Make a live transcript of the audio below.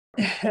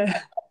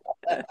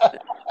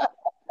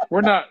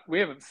We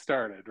haven't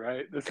started,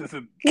 right? This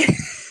isn't.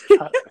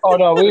 Oh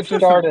no, we've This isn't.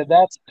 started.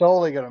 That's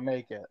totally gonna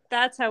make it.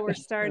 That's how we're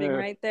starting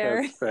right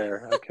there. That's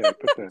fair. Okay,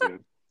 put that in.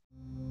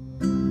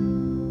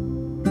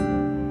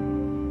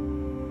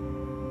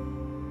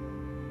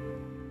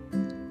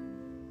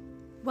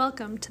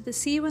 Welcome to the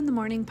See You in the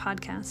Morning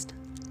podcast.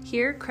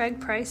 Here, Craig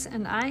Price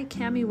and I,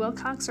 Cami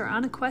Wilcox, are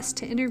on a quest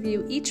to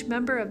interview each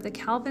member of the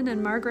Calvin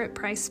and Margaret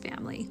Price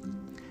family.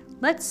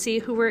 Let's see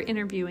who we're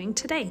interviewing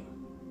today.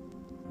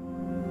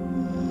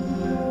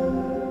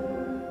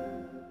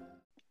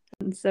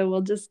 So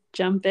we'll just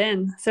jump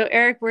in. So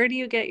Eric, where do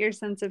you get your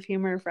sense of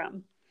humor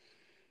from?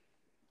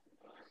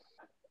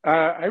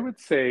 I would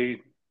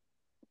say,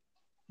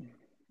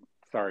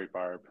 sorry,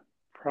 Barb,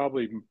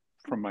 probably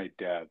from my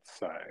dad's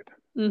side.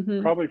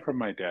 Mm-hmm. Probably from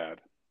my dad,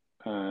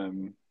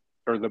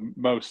 or the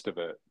most of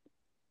it.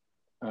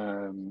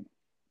 I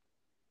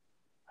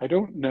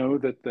don't know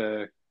that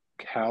the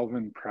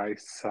Calvin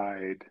Price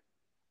side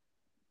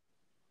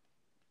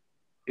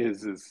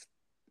is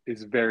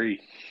very.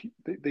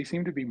 They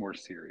seem to be more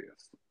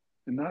serious,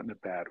 and not in a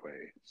bad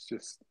way. It's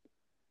just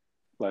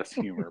less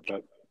humor.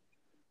 But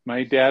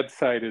my dad's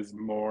side is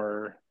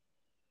more,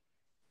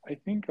 I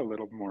think, a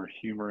little more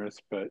humorous,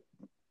 but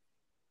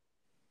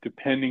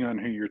depending on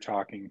who you're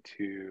talking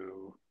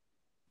to,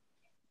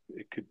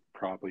 it could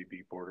probably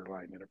be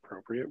borderline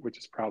inappropriate, which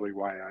is probably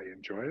why I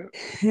enjoy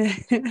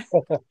it.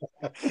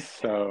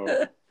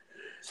 So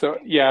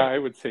yeah, I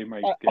would say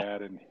my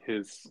dad and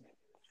his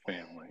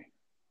family.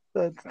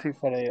 That's too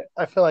funny.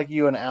 I feel like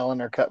you and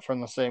Alan are cut from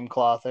the same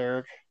cloth,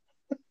 Eric.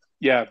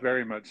 Yeah,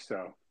 very much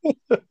so.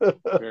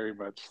 Very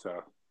much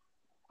so.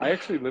 I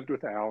actually lived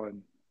with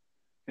Alan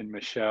and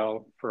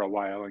Michelle for a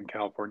while in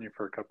California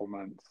for a couple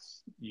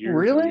months, years and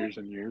Really? years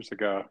and years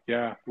ago.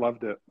 Yeah,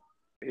 loved it.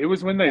 It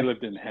was when they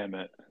lived in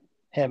Hemet.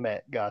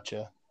 Hemet,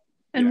 gotcha.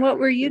 And Yeah, what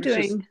were you it was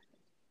doing?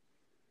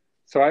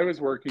 so I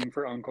was working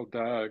for Uncle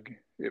Doug.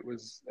 It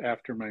was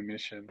after my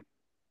mission.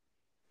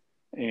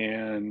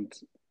 And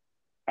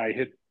I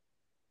had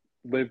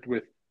lived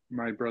with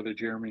my brother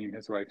Jeremy and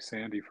his wife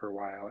Sandy for a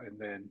while, and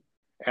then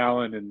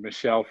Alan and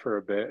Michelle for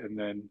a bit, and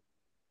then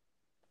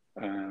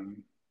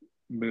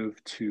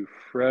moved to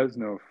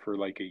Fresno for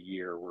like a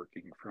year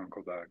working for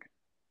Uncle Doug,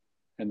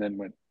 and then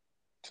went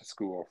to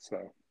school. So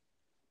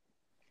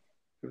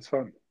it was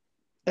fun.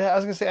 Yeah, I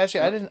was gonna say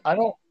actually, I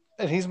don't.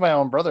 And he's my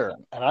own brother,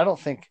 and I don't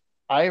think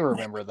I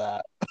remember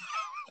that.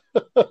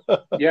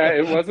 Yeah,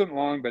 it wasn't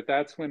long, but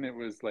that's when it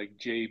was like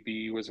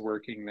JB was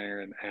working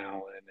there, and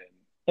Alan and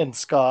And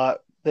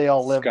Scott, they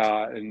all lived.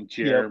 Scott and Yep.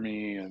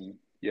 Jeremy, and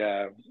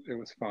yeah, it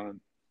was fun.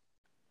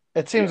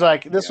 It seems Yeah,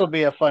 like this yeah. will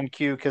be a fun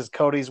cue because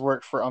Cody's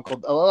worked for Uncle.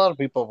 A lot of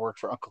people have worked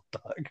for Uncle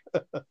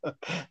Doug.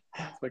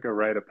 It's like a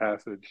rite of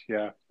passage.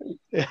 Yeah,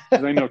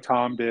 because I know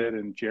Tom did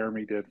and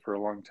Jeremy did for a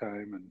long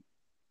time, and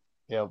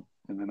Yep.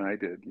 and then I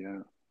did. Yeah,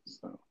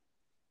 so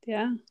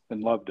Yeah.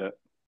 and loved it.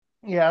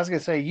 Yeah, I was gonna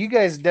say you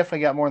guys definitely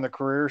got more on the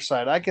career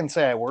side. I can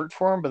say I worked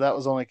for him, but that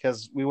was only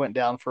because we went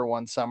down for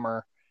one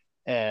summer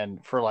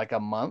and for like a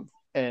month.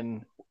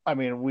 And I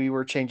mean, we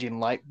were changing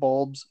light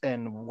bulbs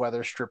and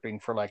weather stripping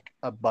for like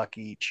 $1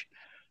 each,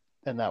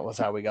 and that was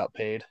how we got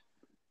paid.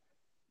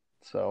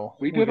 So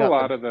We we did a got the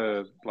lot of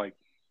the like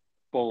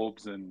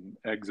bulbs and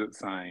exit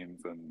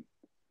signs, and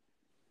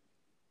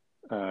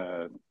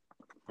uh,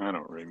 I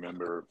don't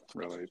remember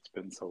really. It's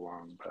been so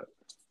long, but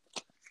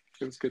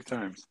it was good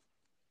times.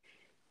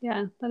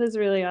 Yeah, that is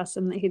really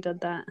awesome that he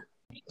did that.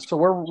 So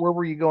where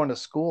were you going to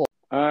school?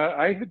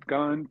 I had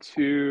gone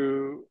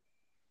to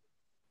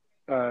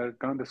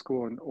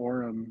school in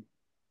Orem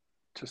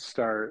to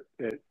start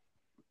at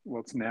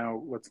what's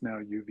now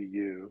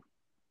UVU,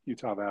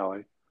 Utah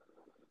Valley,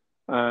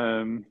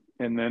 and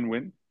then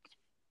went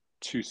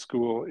to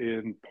school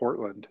in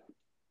Portland.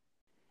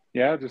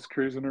 Yeah, just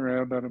cruising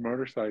around on a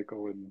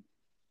motorcycle and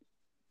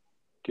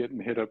getting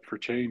hit up for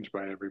change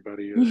by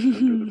everybody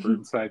under the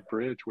Burnside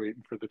Bridge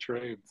waiting for the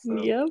train.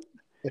 So Yep.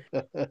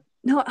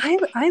 No,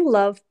 I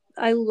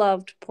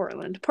loved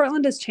Portland.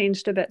 Portland has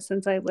changed a bit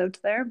since I lived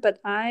there, but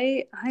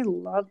I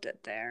loved it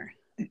there.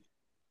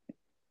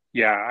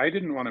 yeah, I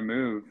didn't want to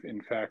move.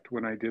 In fact,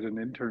 when I did an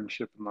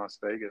internship in Las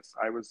Vegas,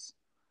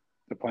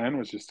 the plan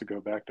was just to go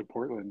back to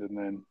Portland, and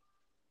then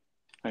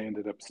I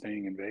ended up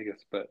staying in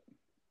Vegas. But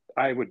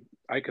I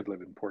could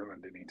live in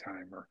Portland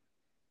anytime or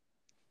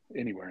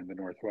anywhere in the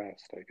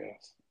Northwest, I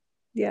guess.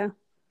 Yeah.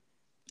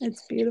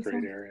 It's beautiful. Such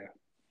a great area.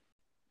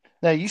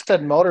 Now you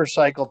said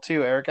motorcycle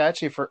too, Eric.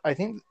 Actually, I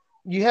think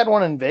you had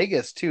one in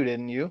Vegas too,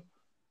 didn't you?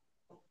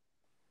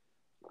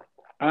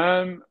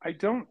 I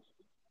don't.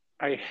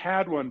 I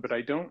had one, but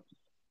I don't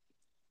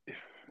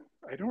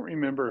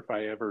remember if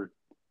I ever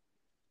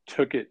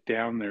took it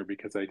down there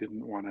because I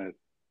didn't want to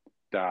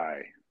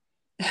die.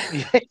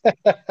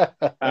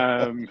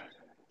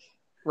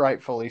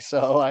 Rightfully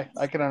so.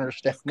 I can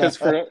understand Because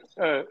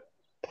that.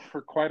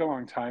 for quite a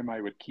long time,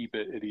 I would keep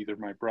it at either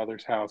my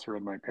brother's house or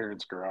in my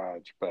parents'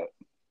 garage,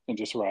 and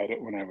just ride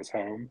it when I was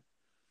home.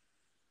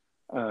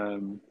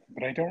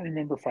 But I don't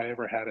remember if I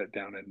ever had it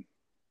down in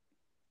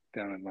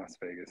down in Las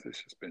Vegas.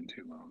 It's just been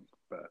too long.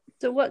 But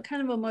So what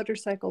kind of a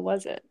motorcycle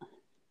was it?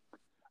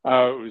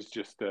 it was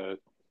just a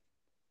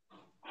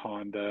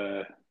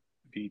Honda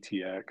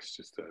VTX.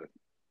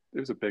 It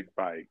was a big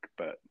bike,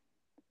 but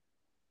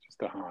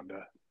just a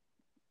Honda.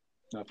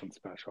 Nothing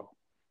special.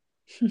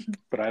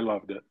 But I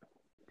loved it.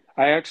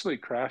 I actually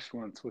crashed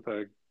once with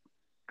a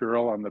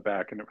girl on the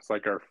back, and it was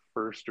like our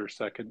first or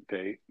second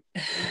date.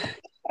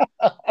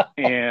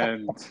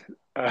 And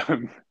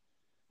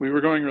we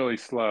were going really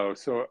slow.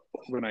 So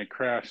when I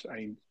crashed,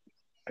 I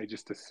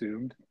just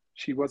assumed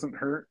she wasn't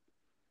hurt.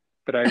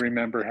 But I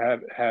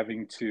remember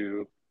having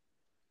to,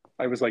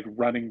 I was like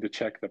running to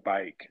check the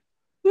bike.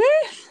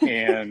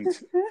 And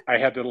I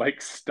had to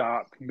like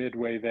stop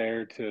midway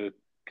there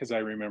because I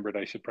remembered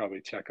I should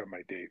probably check on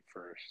my date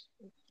first.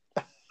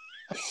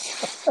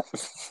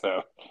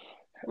 So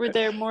Were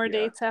there more yeah,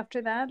 dates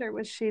after that, or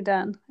was she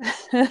done?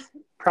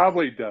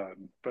 probably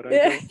done, but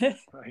I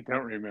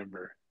don't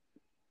remember.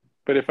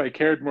 But if I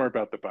cared more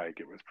about the bike,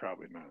 it was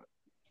probably not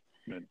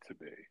meant to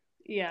be.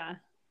 Yeah.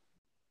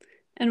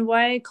 And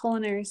why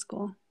culinary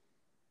school?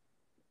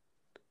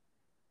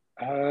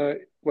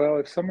 Well,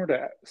 if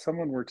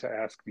someone were to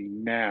ask me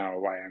now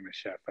why I'm a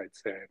chef, I'd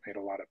say I made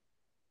a lot of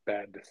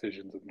bad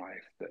decisions in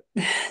life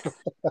that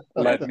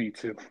led me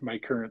to my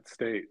current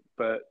state.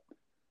 But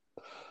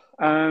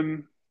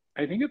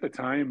I think at the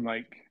time,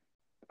 like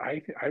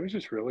I was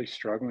just really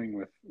struggling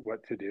with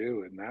what to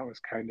do, and that was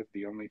kind of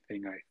the only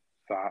thing I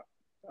thought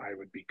I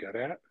would be good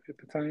at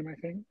the time, I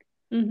think.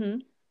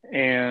 Mm-hmm.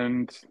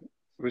 And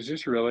was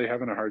just really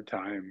having a hard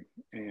time,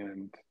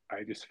 and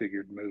I just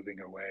figured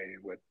moving away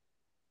would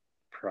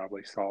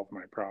probably solve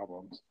my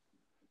problems.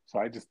 So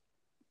I just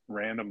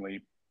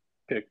randomly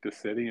picked a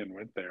city and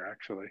went there,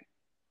 actually.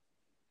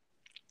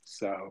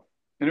 So,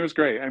 and it was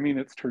great. I mean,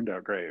 it's turned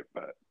out great,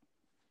 but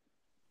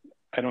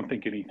I don't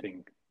think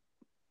anything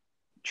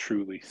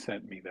truly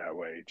sent me that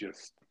way,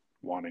 just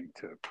wanting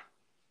to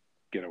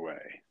get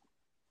away.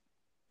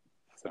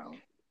 So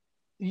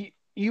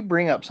You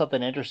bring up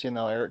something interesting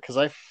though, Eric,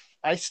 because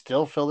I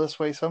still feel this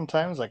way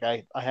sometimes. Like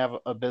I have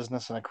a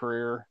business and a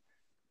career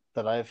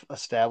that I've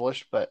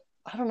established, but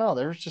I don't know.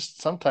 There's just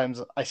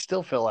sometimes I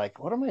still feel like,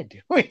 what am I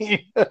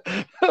doing?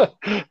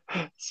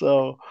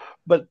 So,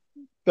 but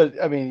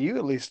I mean, you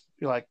at least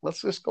you're like,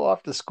 let's just go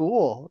off to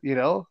school,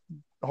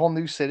 a whole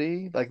new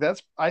city. Like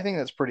I think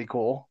that's pretty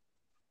cool.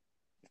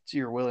 So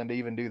you're willing to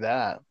even do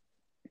that.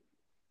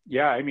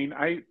 yeah, I mean,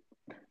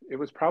 it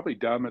was probably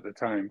dumb at the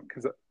time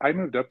because I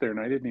moved up there and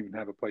I didn't even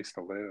have a place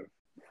to live.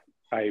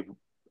 I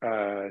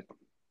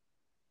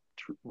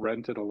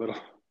rented a little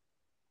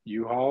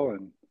U-Haul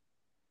and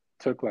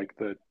took like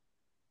the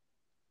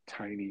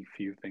tiny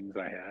few things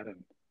I had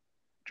and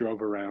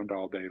drove around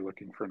all day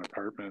looking for an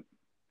apartment.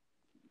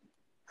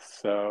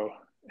 So,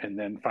 and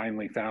then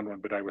finally found one,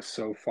 but I was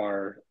so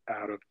far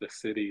out of the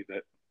city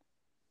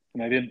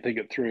and I didn't think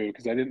it through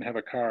because I didn't have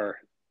a car.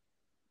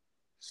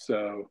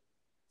 So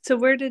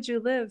where did you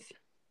live?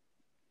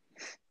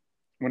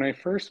 when I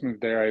first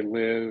moved there, I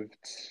lived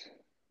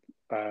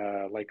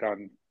like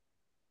on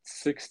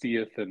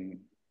 60th and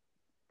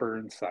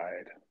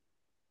Burnside.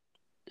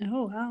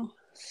 Oh, wow.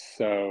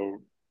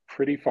 So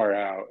pretty far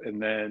out.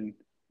 And then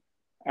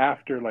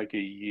after like a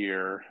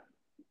year,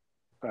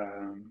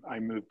 I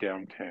moved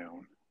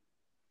downtown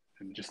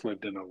and just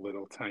lived in a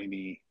little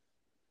tiny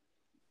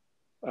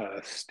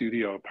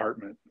studio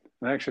apartment.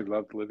 I actually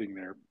loved living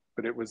there,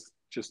 but it was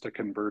just a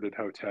converted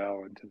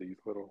hotel into these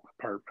little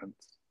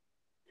apartments.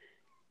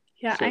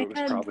 Yeah, so it was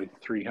probably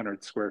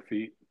 300 square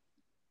feet.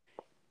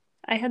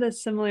 I had a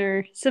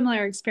similar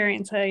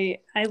experience. I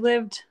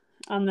lived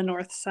on the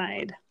north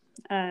side,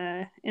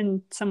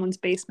 in someone's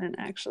basement,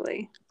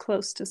 actually,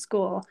 close to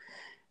school,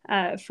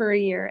 for a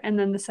year. And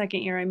then the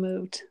second year I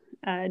moved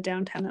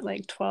downtown at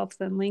like 12th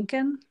and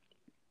Lincoln.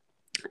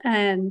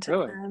 And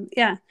really?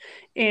 Yeah,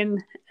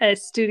 in a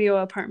studio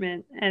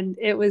apartment. And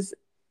it was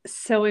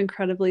so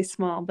incredibly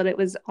small, but it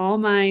was all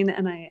mine.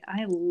 And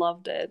I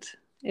loved it.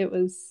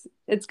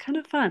 It's kind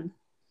of fun.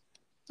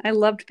 I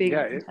loved being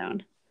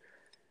downtown.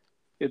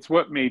 It's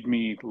what made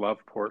me love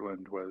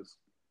Portland was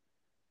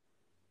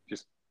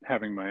just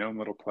having my own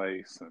little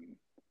place and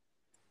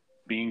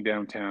being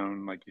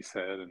downtown, like you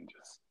said, and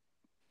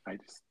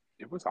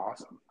it was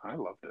awesome. I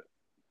loved it.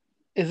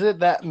 Is it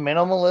that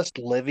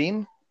minimalist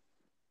living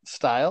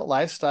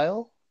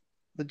lifestyle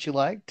that you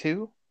like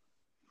too?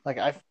 Like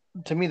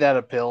to me that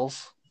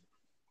appeals.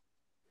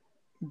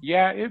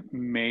 Yeah, it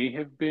may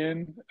have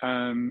been.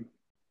 And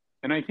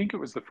I think it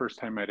was the first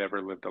time I'd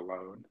ever lived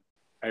alone.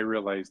 I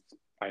realized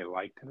I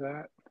liked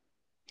that.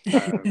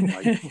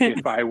 Like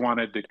if I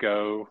wanted to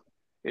go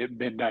at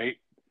midnight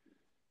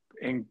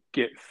and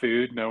get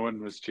food, no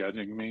one was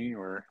judging me,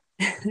 or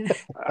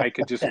I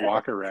could just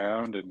walk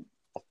around and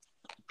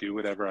do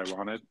whatever I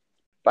wanted.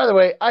 By the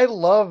way, are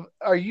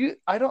you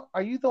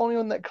the only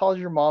one that calls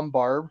your mom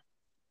Barb?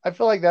 I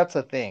feel like that's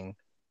a thing.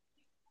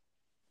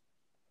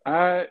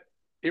 It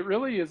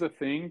really is a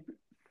thing.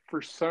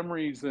 For some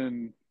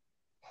reason,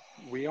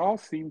 we all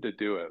seem to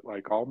do it.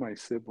 Like all my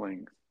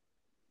siblings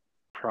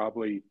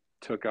probably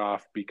took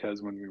off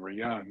because when we were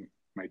young,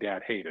 my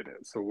dad hated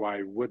it. So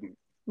why wouldn't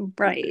he do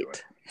Right.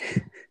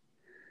 it?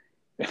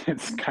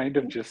 It's kind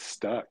of just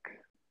stuck.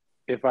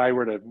 If I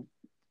were to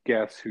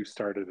guess who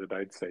started it,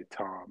 I'd say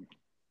Tom.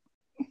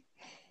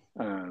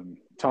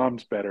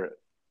 Tom's better at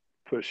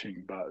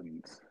pushing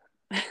buttons.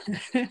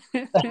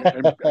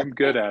 I'm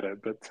good at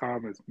it, but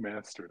Tom has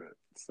mastered it.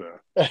 So,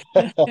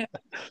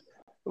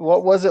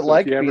 What was it So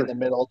like if you being ever- the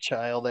middle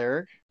child,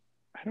 Eric?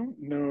 I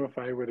don't know if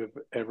I would have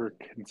ever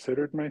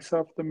considered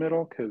myself the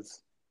middle,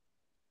 because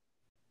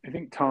I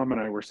think Tom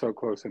and I were so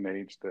close in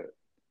age that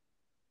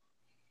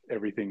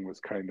everything was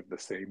kind of the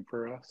same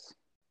for us.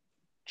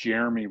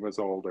 Jeremy was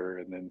older,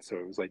 and then so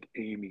it was like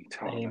Amy,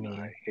 Tom, and Amy.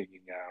 I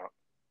hanging out.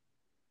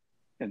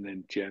 And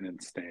then Jen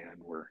and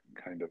Stan were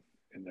kind of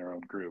in their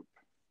own group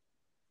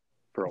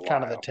for a while.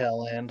 Kind of the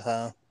tail end,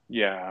 huh?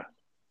 Yeah.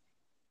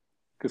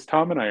 Because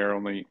Tom and I are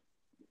only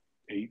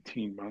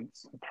 18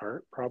 months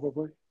apart,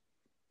 probably.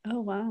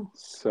 Oh, wow.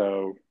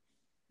 So,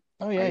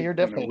 Oh yeah, you're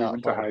definitely we not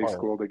went to far high apart.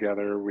 school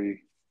together.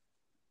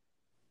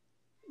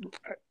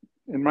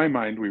 In my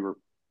mind, we were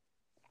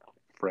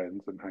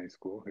friends in high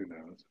school. Who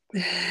knows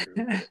if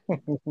that's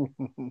true.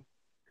 When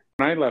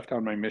I left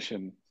on my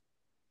mission,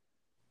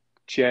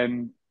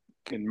 Jen,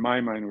 in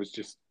my mind, was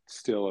just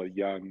still a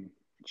young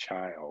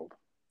child.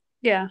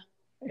 Yeah.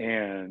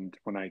 And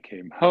when I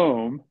came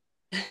home,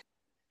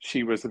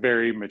 she was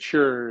very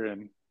mature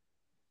and,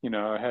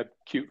 had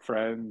cute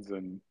friends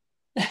and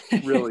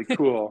really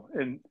cool.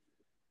 And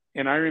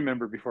I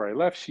remember before I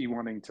left, she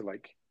wanting to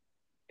like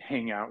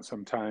hang out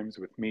sometimes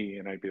with me,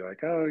 and I'd be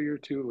like, "Oh, you're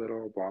too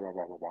little, blah, blah,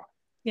 blah, blah, blah."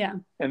 Yeah.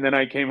 And then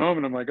I came home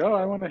and I'm like, "Oh,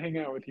 I want to hang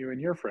out with you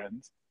and your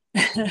friends."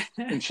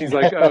 And she's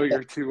like, "Oh,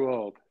 you're too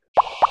old."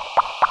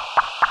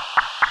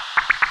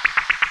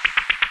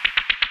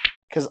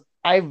 Because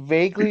I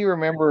vaguely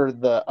remember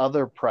the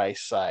other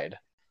Price side.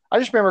 I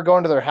just remember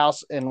going to their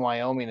house in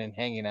Wyoming and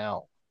hanging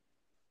out.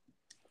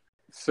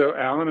 So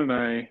Alan and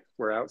I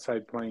were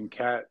outside playing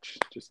catch,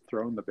 just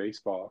throwing the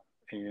baseball,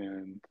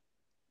 and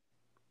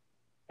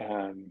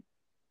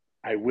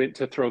I went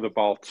to throw the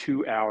ball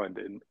to Alan,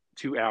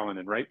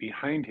 and right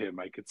behind him,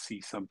 I could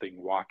see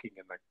something walking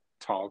in the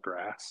tall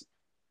grass,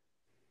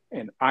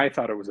 and I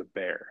thought it was a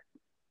bear.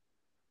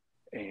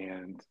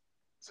 And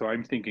so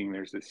I'm thinking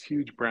there's this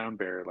huge brown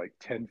bear like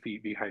 10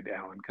 feet behind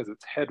Alan, because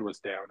its head was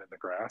down in the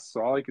grass.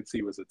 So all I could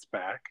see was its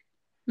back.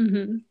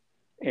 Mm-hmm.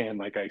 And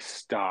like I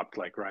stopped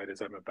like right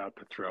as I'm about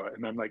to throw it.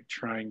 And I'm like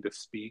trying to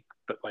speak,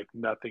 but like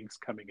nothing's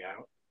coming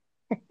out.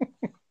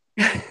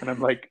 And I'm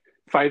like,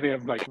 finally,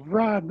 I'm like,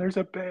 "Run, there's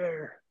a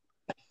bear."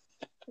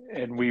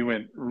 And we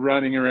went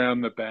running around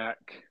the back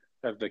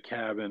of the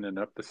cabin and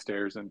up the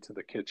stairs into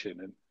the kitchen,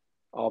 and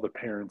all the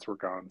parents were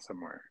gone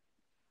somewhere.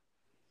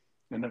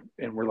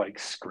 And we're like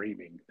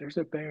screaming, "There's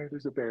a bear,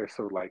 there's a bear."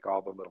 So like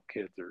all the little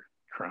kids are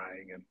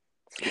crying and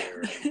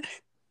scared.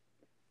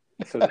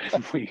 So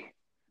then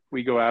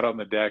we go out on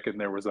the deck, and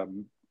there was a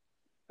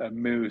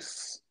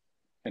moose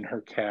and her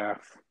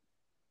calf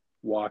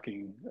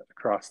walking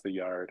across the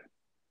yard.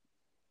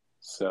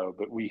 So,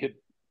 but we had,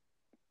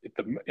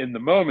 in the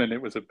moment,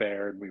 it was a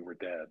bear and we were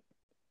dead.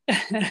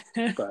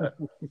 But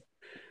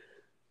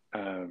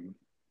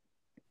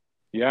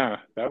yeah,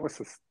 that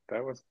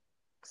was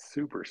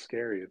super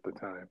scary at the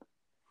time.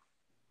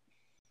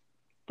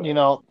 But,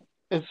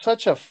 it's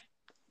such a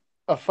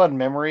fun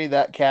memory,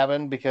 that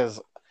cabin, because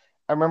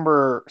I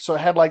remember, so it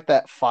had like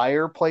that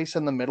fireplace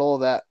in the middle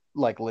of that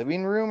like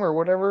living room or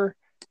whatever.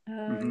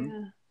 Mm-hmm.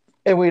 Yeah.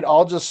 And we'd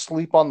all just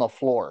sleep on the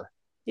floor.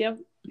 Yep.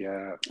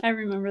 Yeah. I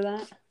remember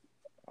that.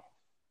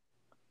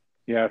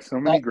 Yeah, so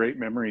many great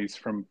memories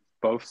from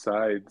both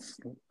sides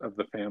of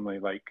the family.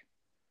 Like,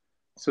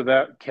 so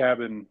that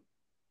cabin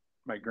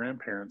my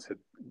grandparents had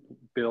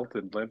built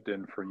and lived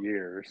in for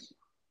years.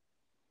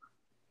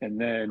 And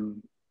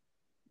then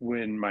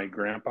when my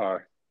grandpa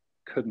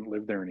couldn't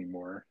live there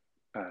anymore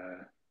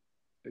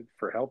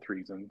for health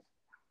reasons,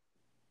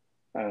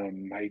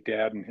 my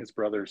dad and his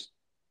brothers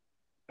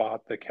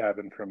bought the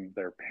cabin from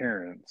their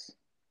parents.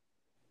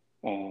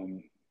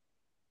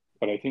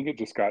 But I think it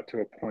just got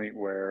to a point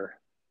where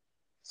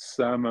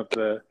some of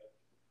the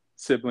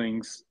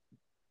siblings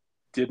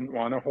didn't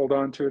want to hold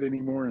on to it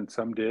anymore, and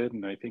some did.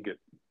 And I think it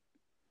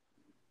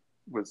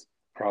was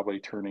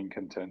probably turning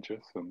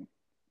contentious, and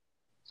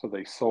so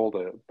they sold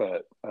it.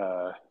 But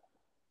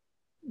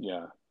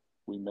yeah,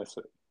 we miss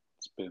it.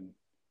 It's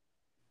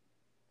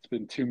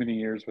been too many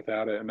years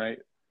without it. And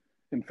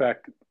in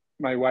fact,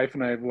 my wife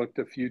and I have looked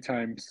a few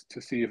times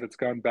to see if it's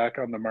gone back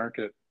on the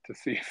market to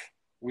see if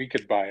we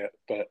could buy it,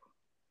 but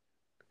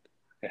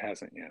it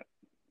hasn't yet.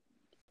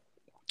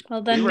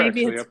 Well, then we were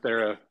maybe actually up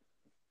there a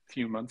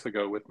few months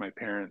ago with my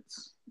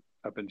parents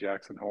up in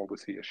Jackson Hole to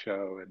see a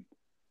show,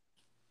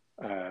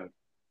 and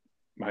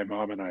my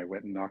mom and I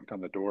went and knocked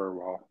on the door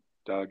while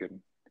Doug and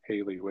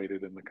Haley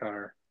waited in the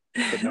car,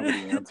 but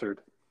nobody answered.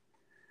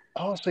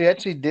 Oh, so you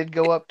actually did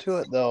go up to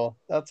it, though.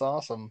 That's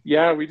awesome.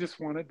 Yeah, we just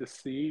wanted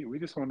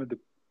to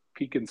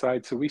peek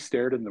inside. So we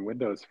stared in the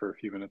windows for a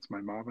few minutes,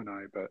 my mom and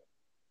I, but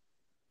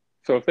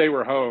So if they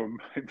were home,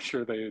 I'm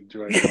sure they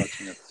enjoyed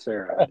watching us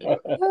stare at it,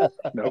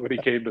 but nobody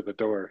came to the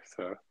door.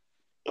 So,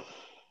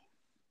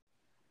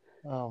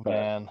 Oh, but,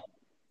 man.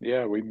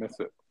 yeah, we miss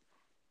it.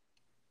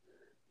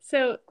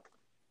 So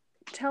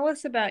tell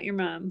us about your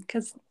mom,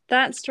 because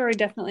that story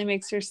definitely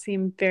makes her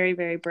seem very,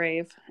 very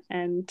brave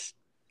and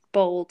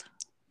bold.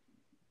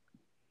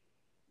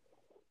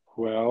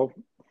 Well,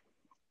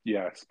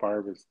 yes,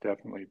 Barb is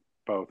definitely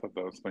both of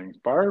those things.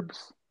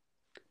 Barb's,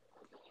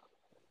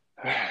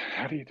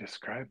 how do you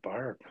describe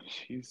Barb?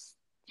 She's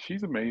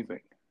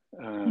amazing.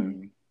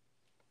 In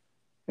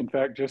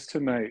fact, just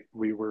tonight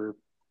we were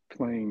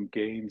playing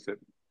games at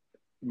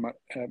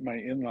my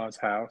in-laws'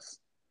 house,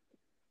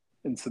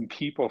 and some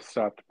people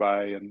stopped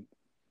by, and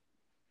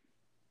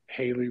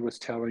Haley was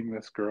telling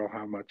this girl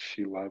how much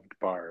she loved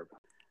Barb.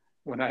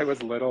 When I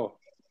was little,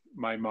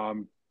 my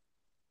mom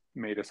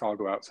made us all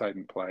go outside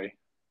and play,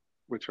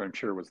 which I'm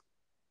sure was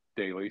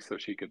daily, so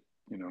she could,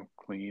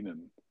 clean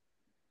and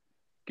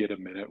get a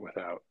minute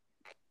without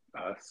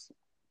us.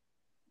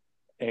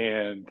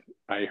 And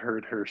I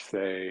heard her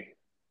say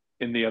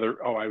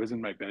I was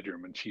in my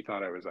bedroom and she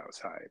thought I was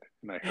outside.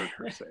 And I heard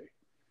her say,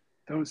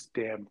 "Those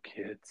damn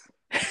kids."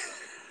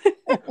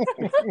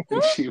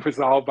 And she was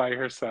all by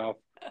herself.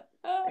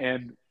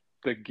 And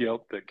the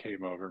guilt that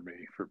came over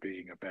me for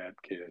being a bad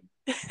kid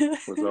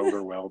was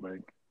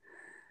overwhelming.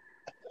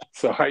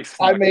 So I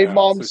made out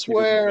Mom so she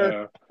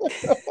swear.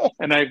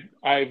 And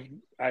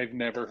I've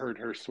never heard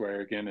her swear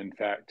again. In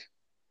fact,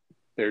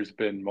 there's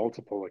been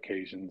multiple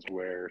occasions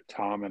where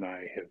Tom and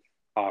I have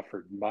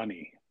offered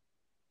money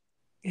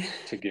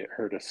to get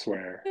her to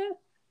swear.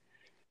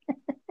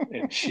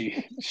 And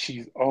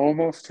she's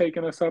almost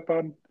taken us up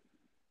on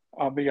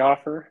the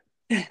offer.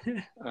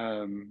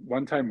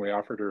 One time we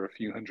offered her a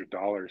few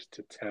 $100s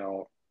to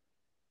tell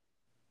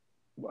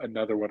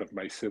another one of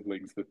my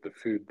siblings that the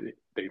food that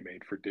they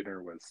made for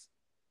dinner was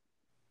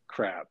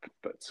crap,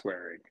 but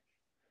swearing.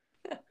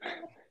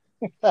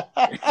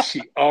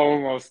 She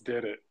almost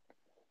did it.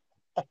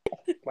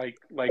 Like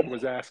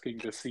was asking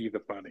to see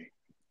the money.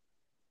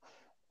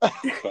 But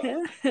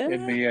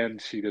in the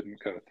end, she didn't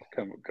go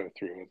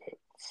through with it.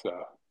 So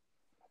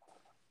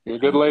you're a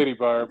good lady,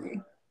 Barb.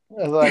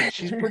 Like,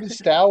 she's pretty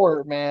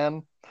stalwart,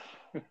 man.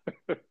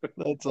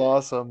 That's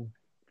awesome.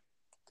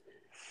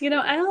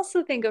 I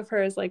also think of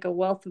her as like a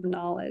wealth of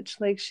knowledge.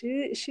 Like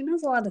she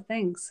knows a lot of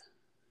things.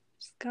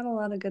 She's got a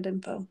lot of good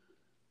info.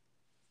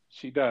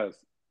 She does.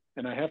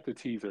 And I have to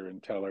tease her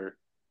and tell her,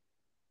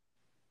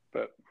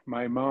 but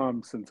my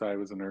mom, since I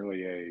was an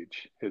early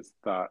age, has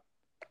thought,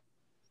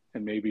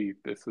 and maybe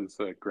this is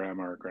a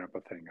grandma or grandpa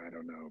thing, I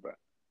don't know, but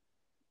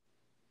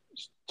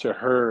to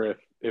her,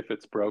 if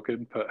it's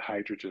broken, put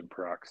hydrogen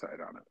peroxide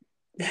on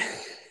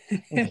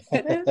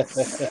it.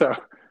 So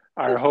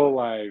our whole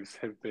lives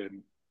have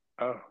been,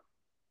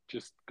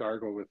 just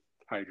gargle with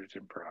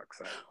hydrogen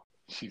peroxide.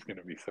 She's going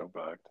to be so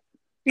bugged.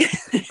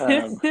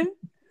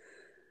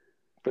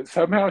 But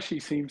somehow she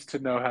seems to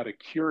know how to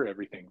cure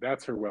everything.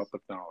 That's her wealth of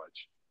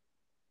knowledge.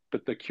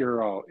 But the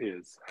cure-all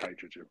is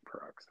hydrogen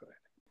peroxide.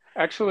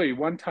 Actually,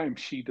 one time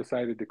she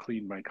decided to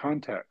clean my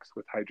contacts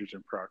with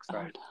hydrogen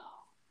peroxide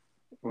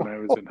when I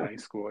was in high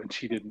school, and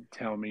she didn't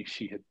tell me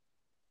she had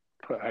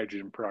put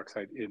hydrogen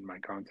peroxide in my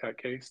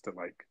contact case to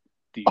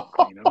deep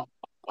clean them.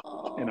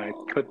 And I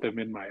put them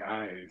in my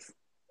eyes.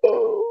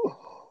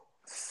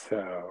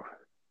 So,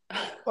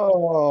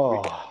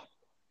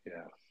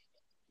 yeah.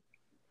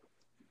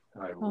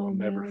 I will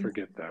never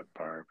forget that,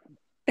 Barb.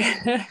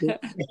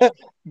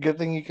 Good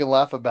thing you can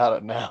laugh about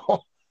it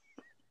now.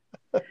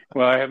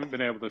 Well, I haven't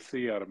been able to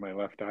see out of my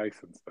left eye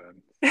since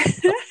then.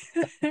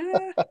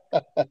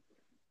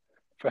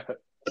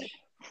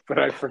 But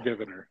I've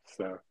forgiven her.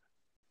 So,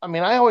 I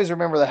mean, I always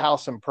remember the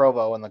house in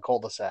Provo in the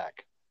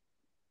cul-de-sac.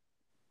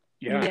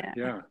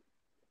 Yeah.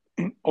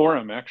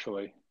 Orem,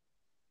 actually.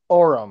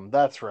 Orem,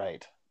 that's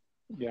right.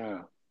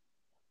 Yeah.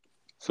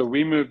 So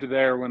we moved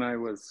there when I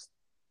was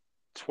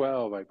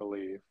 12, I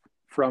believe,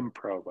 from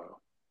Provo.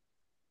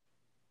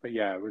 But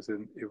yeah, it was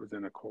in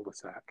a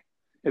cul-de-sac.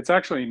 It's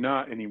actually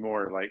not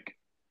anymore. Like,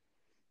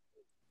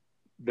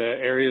 the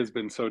area has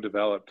been so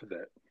developed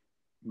that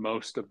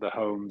most of the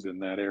homes in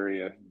that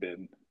area have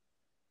been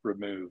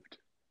removed.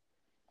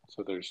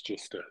 So there's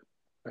just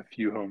a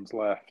few homes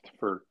left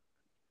for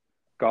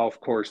golf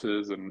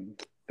courses, and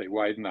they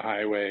widen the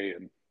highway,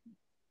 and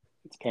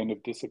it's kind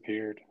of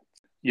disappeared.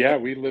 Yeah,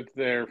 we lived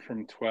there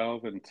from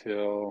 12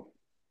 until,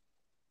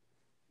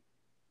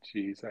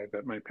 I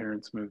bet my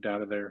parents moved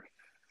out of there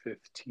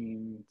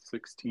 15,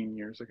 16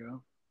 years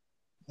ago.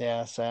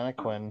 Yeah,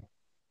 Santaquin.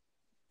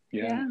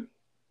 Yeah.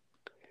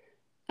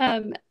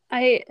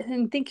 I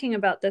am thinking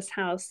about this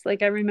house.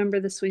 Like, I remember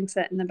the swing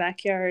set in the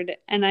backyard,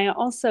 and I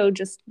also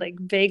just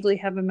vaguely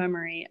have a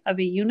memory of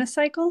a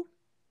unicycle.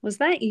 Was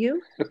that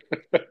you?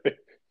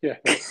 Yeah,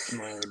 that's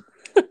mine.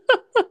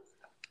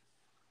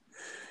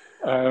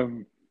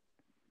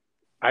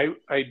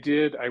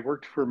 I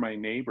worked for my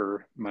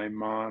neighbor. My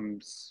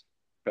mom's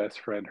best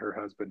friend, her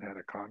husband had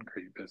a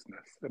concrete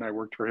business, and I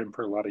worked for him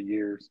for a lot of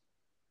years,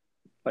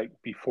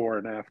 before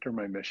and after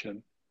my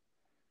mission.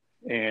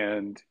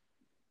 And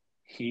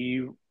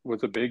he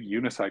was a big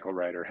unicycle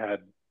rider, had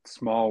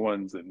small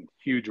ones and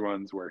huge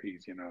ones where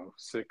he's,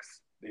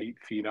 6, 8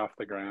 feet off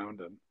the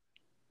ground. And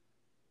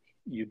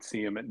you'd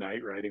see him at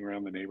night riding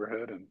around the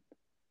neighborhood. And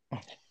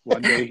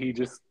one day he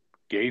just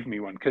gave me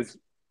one because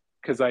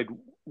I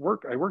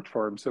worked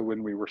for him. So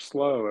when we were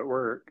slow at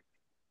work,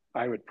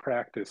 I would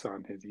practice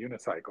on his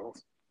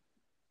unicycles.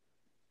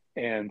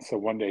 And so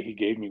one day he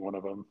gave me one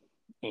of them.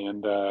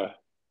 And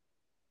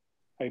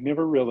I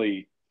never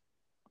really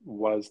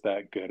was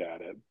that good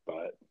at it.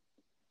 But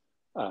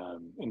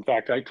in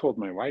fact, I told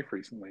my wife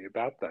recently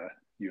about the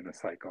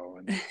unicycle,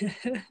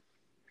 and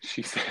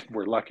she said,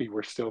 we're lucky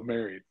we're still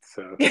married.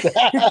 So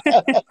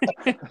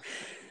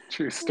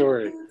true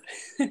story.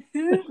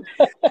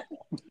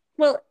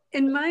 Well,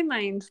 in my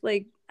mind,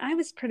 like I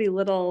was pretty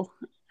little,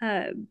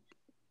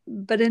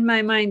 but in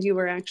my mind, you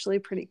were actually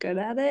pretty good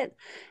at it.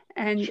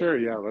 And sure,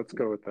 yeah, let's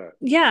go with that.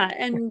 Yeah,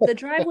 and the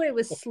driveway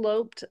was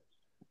sloped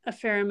a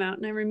fair amount,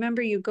 and I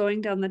remember you going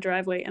down the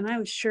driveway, and I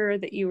was sure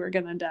that you were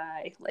gonna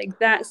die. Like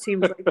that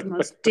seems like the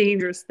most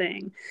dangerous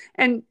thing.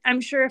 And I'm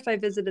sure if I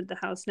visited the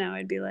house now,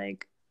 I'd be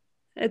like,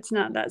 it's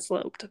not that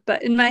sloped.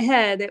 But in my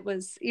head, it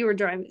was you were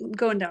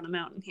going down a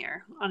mountain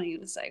here on a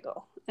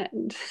unicycle,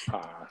 and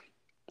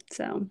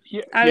so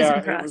yeah, I was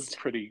impressed.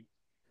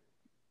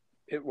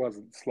 It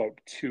wasn't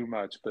sloped too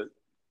much, but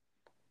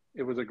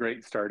it was a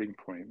great starting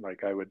point.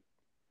 Like I would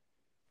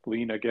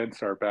lean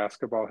against our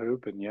basketball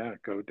hoop and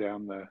go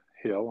down the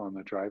hill on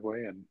the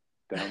driveway and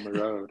down the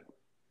road.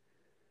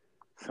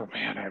 So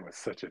man, I was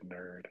such a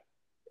nerd.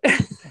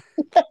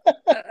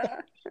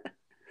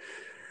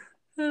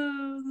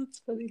 Oh, that's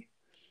funny.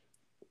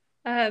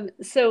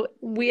 So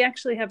we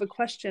actually have a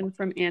question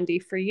from Andy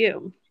for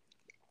you.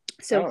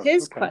 So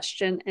his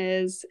question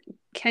is,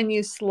 can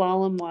you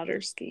slalom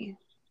water ski?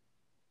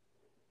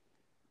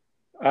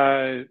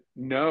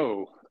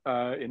 No.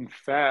 In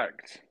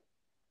fact,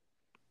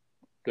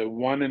 the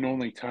one and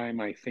only time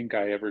I think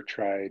I ever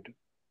tried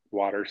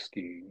water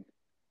skiing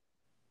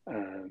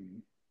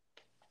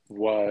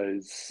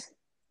was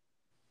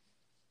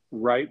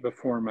right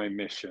before my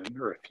mission,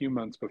 or a few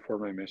months before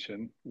my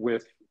mission,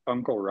 with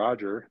Uncle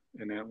Roger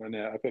in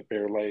Atlanta up at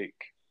Bear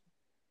Lake.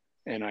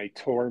 And I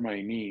tore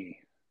my knee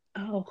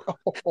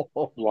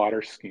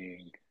water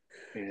skiing.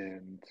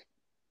 And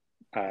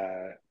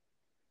I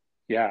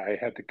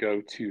had to go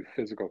to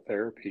physical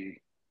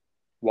therapy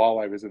while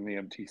I was in the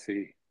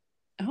MTC.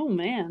 Oh,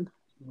 man.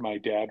 My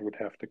dad would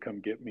have to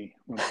come get me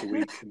once a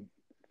week and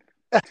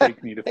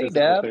take me to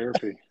physical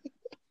therapy.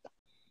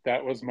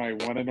 That was my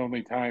one and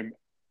only time.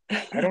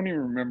 I don't even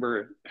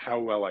remember how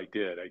well I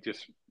did.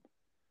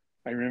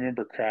 I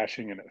remember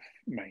crashing and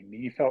my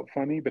knee felt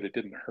funny, but it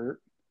didn't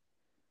hurt.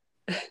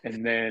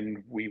 And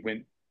then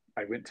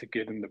I went to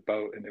get in the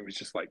boat and it was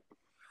just like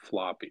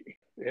floppy.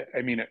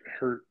 It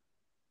hurt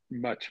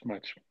much,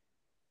 much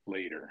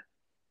later.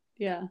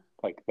 Yeah.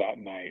 Like that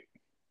night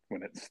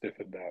when it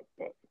stiffened up.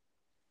 But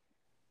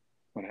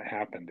when it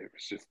happened,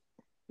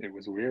 it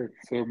was weird.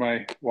 So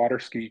my water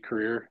ski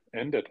career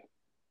ended.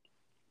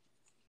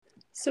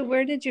 So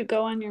where did you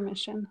go on your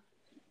mission?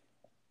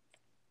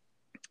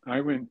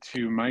 I went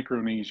to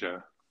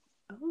Micronesia.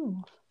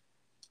 Oh.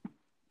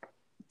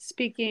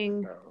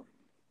 Speaking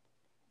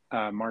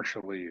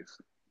Marshallese.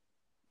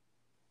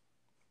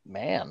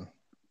 Man,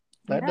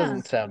 that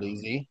doesn't sound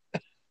easy.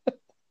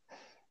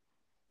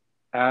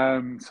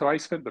 So I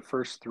spent the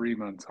first 3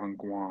 months on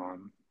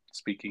Guam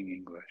speaking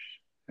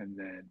English, and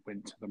then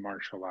went to the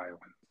Marshall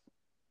Islands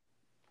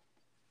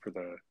for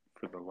the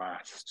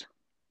last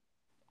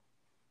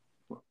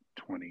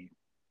 20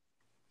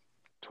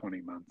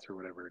 months or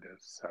whatever it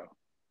is. So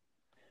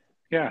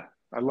yeah,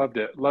 I loved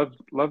it.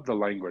 Loved the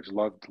language.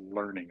 Loved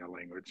learning a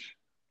language.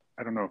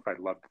 I don't know if I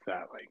loved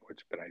that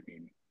language, but I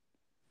mean,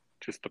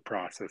 just the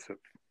process of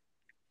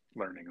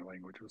learning a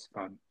language was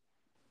fun.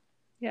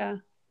 Yeah.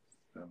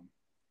 So,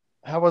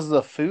 how was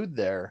the food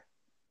there?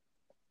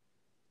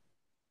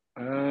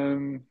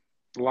 A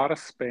lot of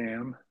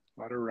Spam,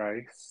 a lot of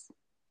rice,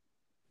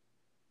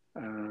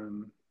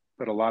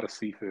 but a lot of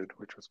seafood,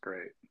 which was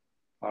great.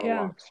 A lot of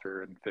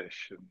lobster and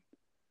fish,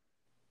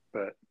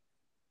 but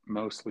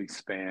mostly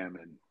Spam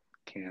and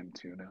canned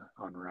tuna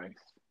on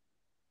rice.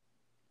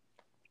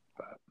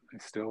 But I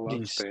still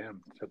love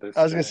Spam to this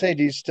day. I was going to say,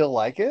 do you still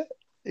like it?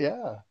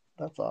 Yeah,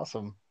 that's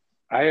awesome.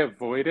 I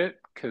avoid it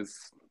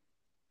because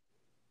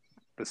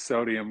the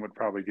sodium would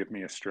probably give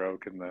me a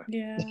stroke, and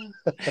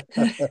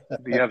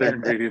the other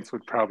ingredients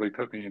would probably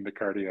put me into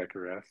cardiac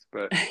arrest.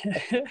 But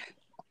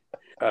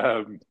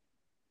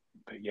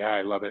yeah,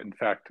 I love it. In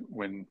fact,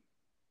 when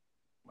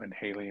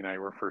Haley and I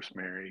were first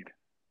married,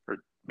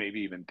 or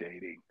maybe even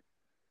dating,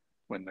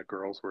 when the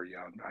girls were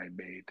young, I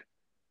made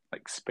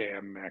like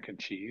Spam mac and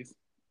cheese.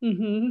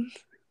 Mm-hmm.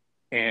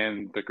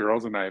 And the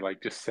girls and I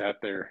just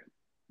sat there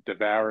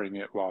devouring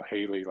it while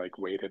Haley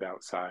waited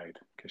outside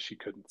because she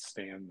couldn't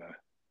stand the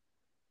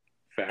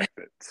fact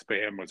that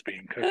Spam was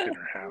being cooked in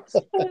her house.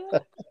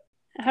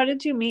 How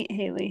did you meet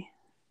Haley?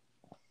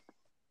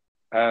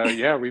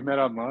 Yeah, we met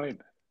online.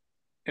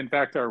 In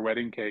fact, our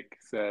wedding cake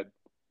said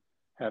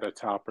had a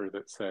topper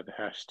that said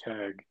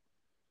hashtag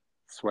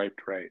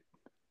swiped right.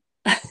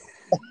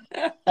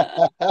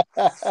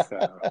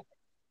 So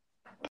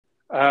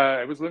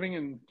I was living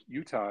in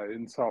Utah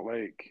in Salt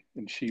Lake,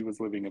 and she was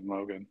living in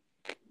Logan,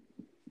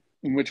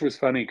 which was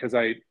funny because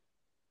I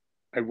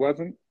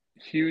wasn't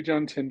huge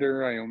on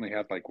Tinder. I only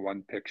had like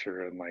one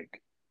picture and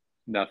like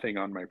nothing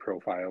on my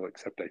profile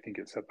except I think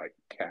it said like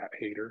cat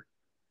hater.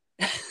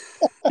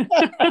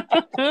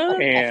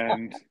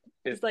 And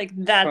it's like,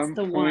 that's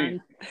the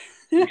one.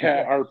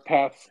 Yeah, our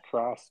paths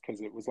crossed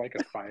because it was like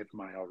a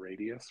 5-mile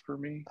radius for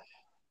me.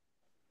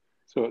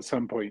 So at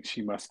some point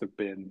she must have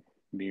been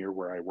near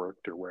where I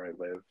worked or where I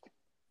lived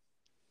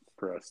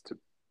for us to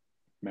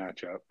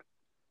match up.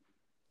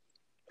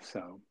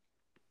 So,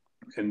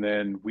 and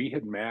then we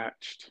had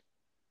matched,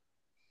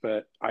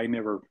 but I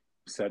never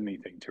said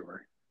anything to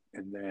her.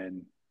 And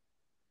then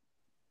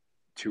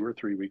 2 or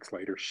 3 weeks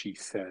later, she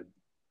sent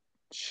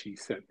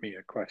me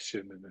a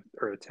question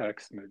or a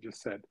text, and it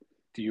just said,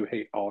 "Do you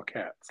hate all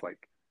cats?"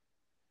 Like,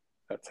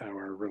 that's how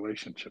our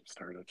relationship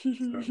started.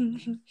 So.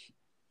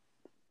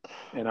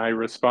 And I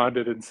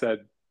responded and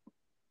said,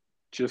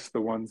 "Just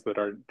the ones that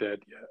aren't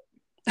dead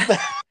yet."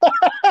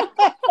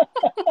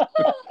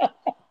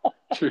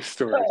 True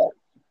story.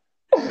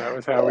 That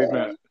was how we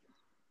met.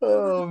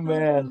 Oh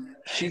man,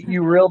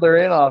 you reeled her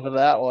in off of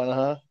that one,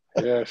 huh?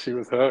 Yeah, she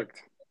was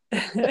hooked.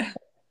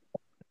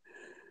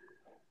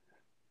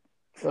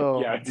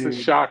 Oh, yeah, it's dude. a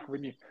shock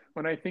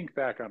when I think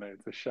back on it.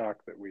 It's a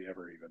shock that we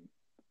ever even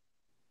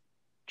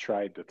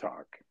tried to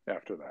talk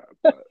after that.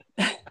 But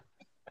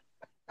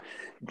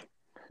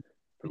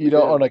you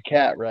don't own a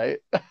cat, right?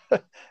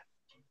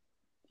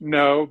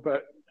 No,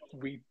 but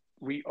we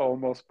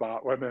almost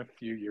bought one a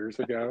few years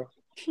ago.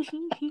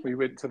 We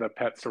went to the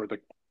pet store.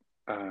 The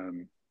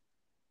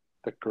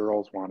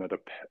girls wanted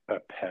a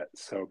pet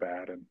so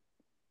bad, and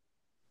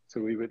so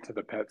we went to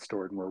the pet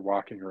store and we're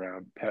walking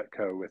around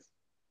Petco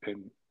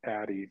and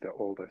Addie, the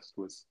oldest,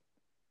 was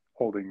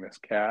holding this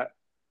cat.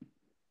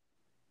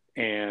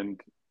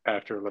 And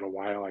after a little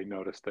while, I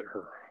noticed that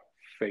her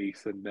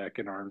face and neck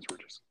and arms were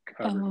just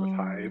covered with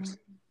hives.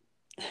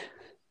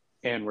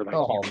 And we're like,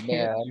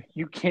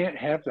 you can't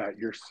have that.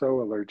 You're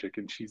so allergic.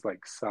 And she's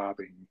like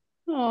sobbing.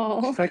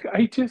 Oh. She's like,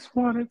 I just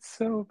want it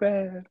so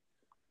bad.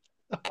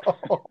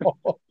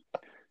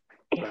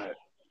 But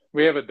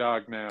we have a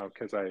dog now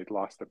because I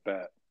lost a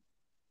bet.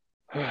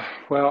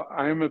 Well,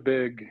 I'm a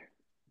big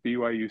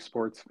BYU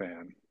sports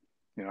fan.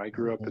 You know, I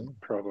grew up in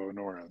Provo,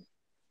 Orem.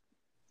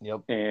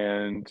 Yep.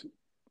 And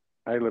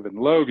I live in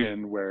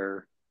Logan,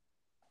 where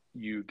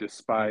you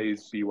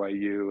despise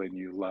BYU and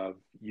you love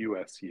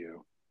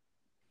USU.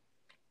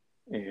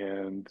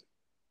 And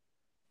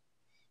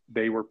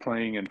they were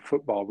playing in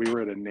football. We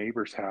were at a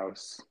neighbor's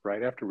house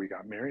right after we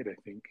got married, I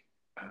think,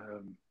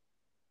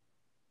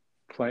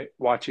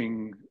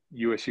 watching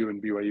USU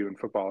and BYU in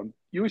football.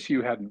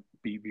 USU hadn't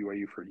beat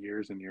BYU for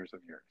years and years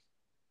and years.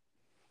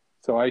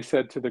 So I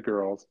said to the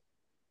girls,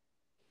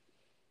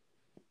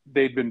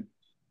 they'd been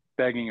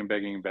begging and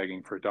begging and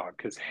begging for a dog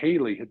because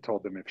Haley had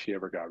told them if she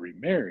ever got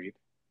remarried,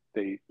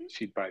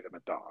 she'd buy them a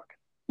dog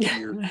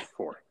years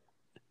before.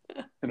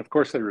 And of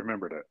course they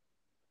remembered it.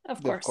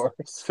 Of course.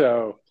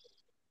 So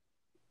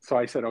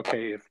I said,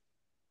 okay,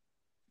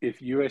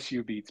 if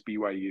USU beats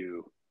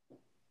BYU,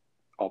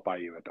 I'll buy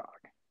you a dog.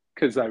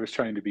 Because I was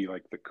trying to be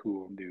like the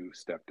cool new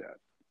stepdad.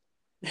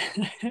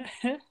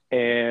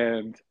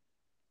 And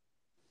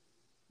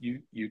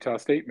Utah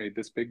State made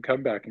this big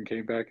comeback and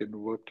came back and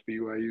whooped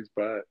BYU's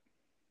butt.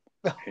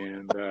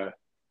 And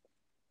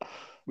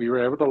we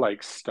were able to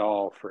like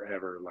stall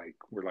forever. Like,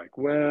 we're like,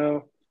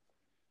 well,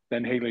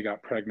 then Haley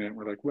got pregnant.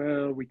 We're like,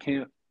 well, we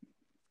can't.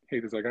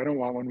 Haley's like, I don't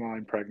want one while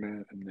I'm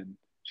pregnant. And then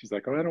she's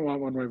like, oh, I don't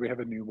want one while we have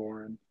a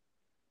newborn.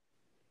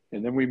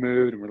 And then we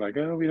moved and we're like,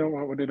 oh, we don't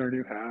want one in our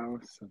new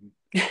house.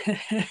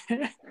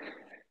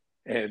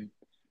 And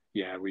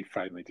yeah, we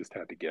finally just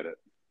had to get it.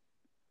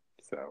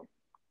 So.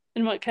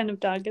 And what kind of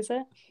dog is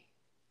it?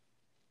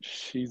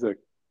 She's a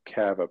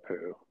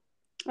Cavapoo.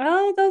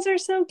 Oh, those are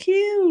so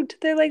cute.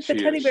 They're like the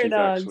teddy bear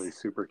dogs. She's actually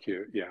super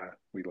cute. Yeah,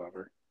 we love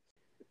her.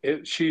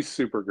 She's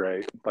super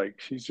great. Like,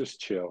 she's just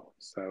chill.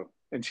 So,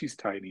 and she's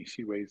tiny.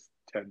 She weighs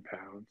 10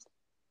 pounds.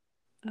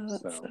 Oh,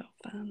 that's so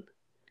fun.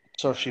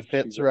 So she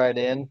fits right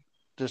in,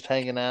 just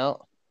hanging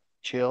out,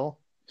 chill.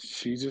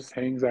 She just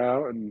hangs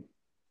out, and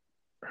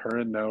her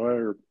and Noah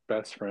are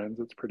best friends.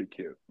 It's pretty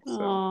cute. So,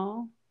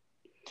 aww.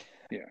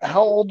 Yeah.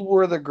 How old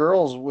were the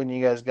girls when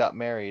you guys got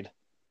married?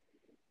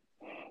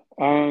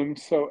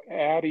 So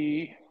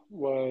Addie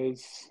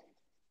was,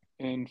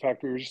 in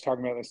fact, we were just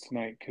talking about this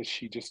tonight because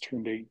she just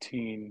turned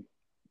 18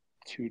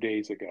 2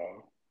 days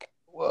ago.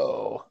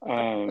 Whoa.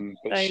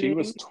 But she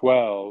was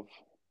 12.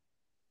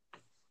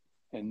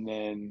 And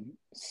then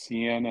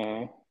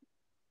Sienna,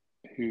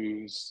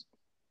 who's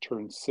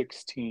turned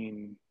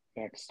 16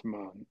 next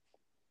month,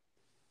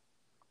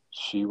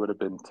 she would have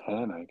been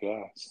 10, I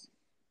guess.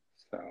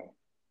 So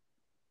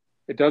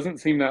it doesn't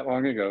seem that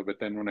long ago, but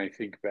then when I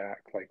think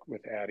back, like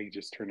with Addie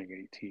just turning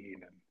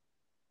 18 and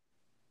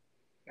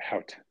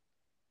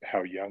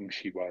how young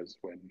she was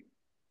when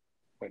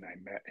when I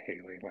met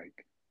Haley.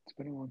 Like, it's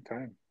been a long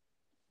time.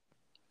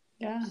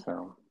 Yeah.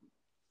 So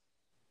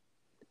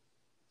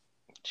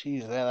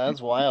Jeez, man,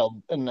 that's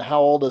wild. And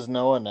how old is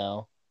Noah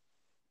now?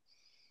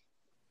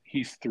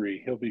 he's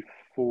 3. He'll be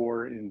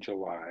 4 in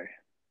July.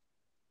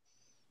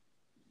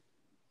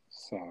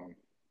 So,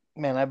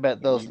 Man, I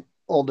bet those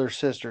older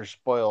sisters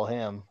spoil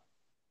him.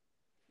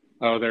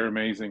 oh, they're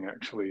amazing,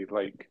 actually.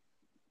 Like,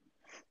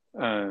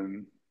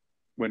 when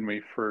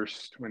Haley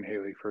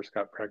first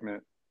got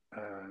pregnant,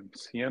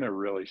 Sienna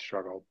really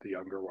struggled, the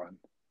younger one.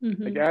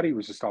 Like, Addie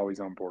was just always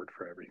on board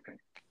for everything.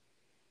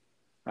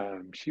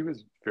 She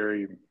was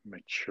very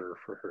mature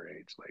for her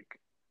age,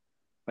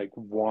 like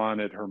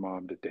wanted her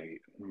mom to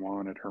date and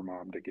wanted her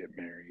mom to get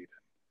married.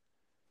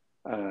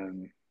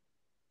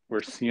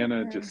 Where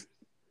Sienna just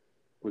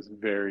was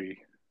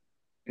very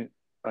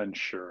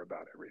unsure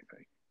about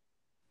everything.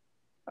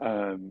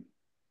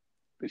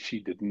 But she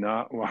did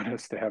not want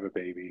us to have a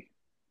baby,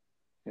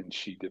 and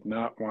she did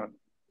not want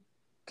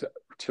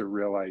to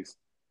realize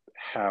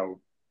how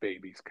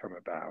babies come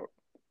about.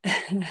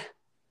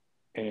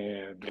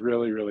 And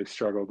really, really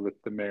struggled with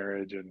the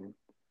marriage and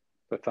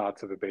the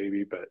thoughts of a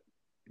baby. But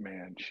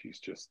man, she's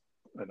just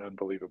an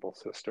unbelievable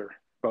sister.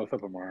 Both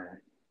of them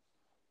are.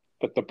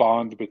 But the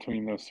bond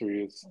between those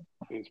 3 is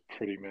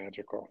pretty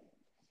magical.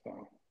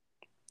 So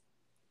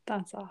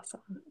That's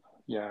awesome.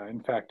 yeah, in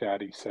fact,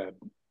 Addie said,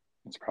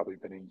 it's probably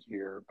been a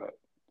year, but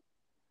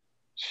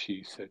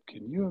she said,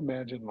 can you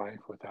imagine life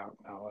without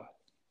Noah?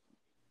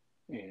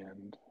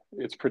 And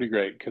it's pretty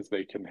great because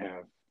they can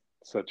have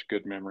such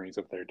good memories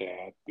of their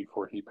dad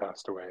before he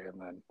passed away,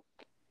 and then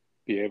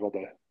be able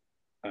to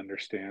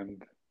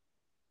understand,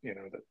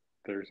 that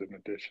there's an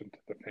addition to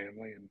the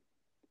family, and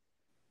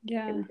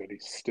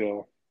everybody's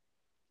still,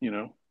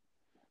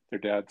 their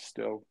dad's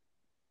still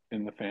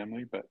in the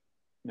family, but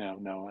now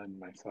Noah and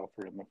myself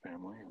are in the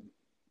family, and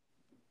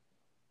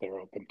they're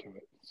open to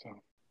it. So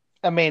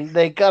I mean,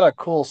 they got a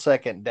cool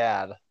second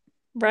dad.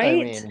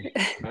 Right?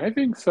 I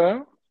think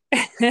so.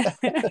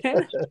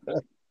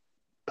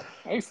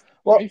 I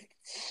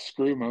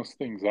screw most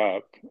things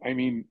up. I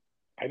mean,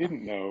 I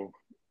didn't know,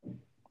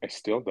 I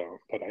still don't,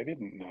 but I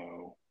didn't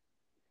know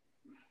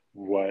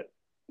what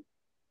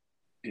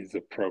is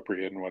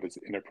appropriate and what is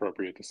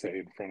inappropriate to say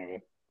in front of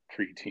a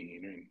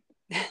preteen and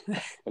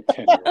a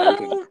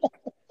 10-year-old.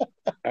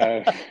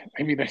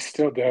 I mean, I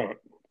still don't,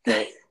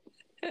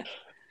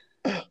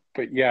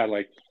 but yeah,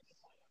 like,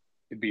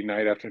 it'd be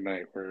night after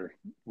night where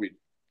we'd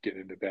get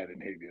into bed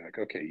and he'd be like,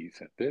 okay, you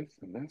said this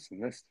and this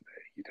and this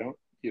today.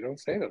 You don't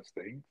say those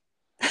things.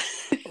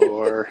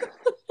 Or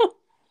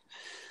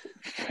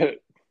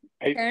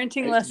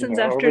parenting lessons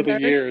after over the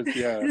dark. years,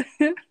 yeah,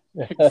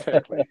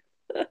 exactly.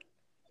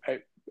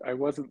 I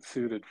wasn't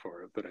suited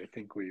for it, but I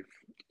think we've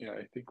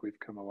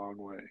come a long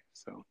way.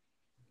 So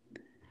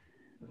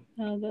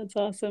oh, that's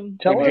awesome.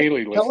 When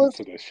Haley listens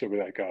to this, she'll be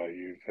like, oh,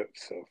 you have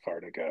so far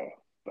to go.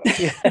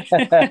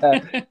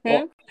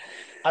 Well,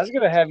 I was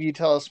going to have you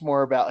tell us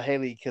more about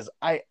Haley, because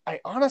I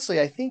honestly,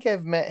 I think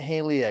I've met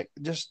Haley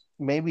just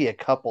maybe a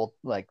couple,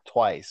 like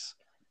twice.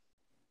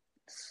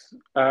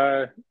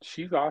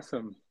 She's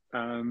awesome.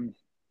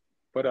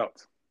 What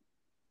else?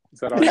 Is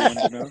that all you want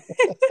to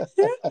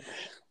know?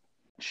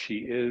 She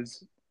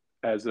is,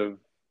 as of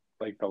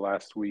like the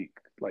last week,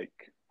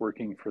 like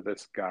working for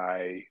this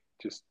guy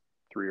just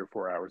 3 or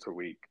 4 hours a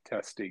week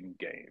testing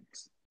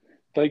games,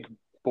 like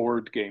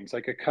board games.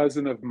 Like, a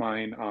cousin of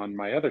mine on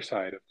my other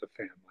side of the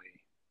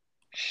family,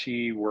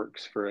 she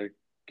works for a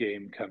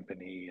game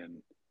company,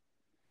 and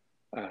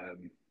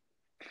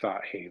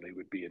thought Haley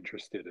would be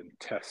interested in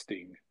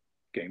testing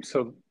games.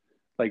 So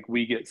like,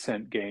 we get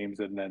sent games,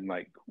 and then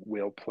like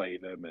we'll play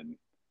them and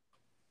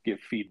give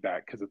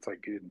feedback because it's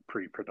like in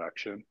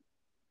pre-production.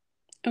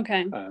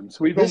 Okay. So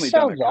we've only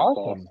done a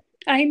couple. Awesome.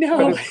 I know.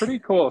 But it's pretty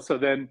cool. So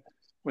then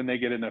when they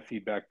get enough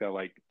feedback, they'll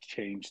like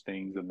change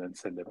things and then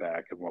send it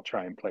back, and we'll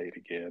try and play it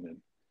again.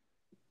 And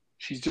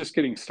she's just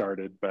getting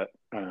started, but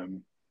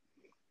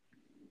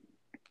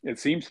it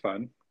seems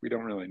fun. We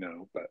don't really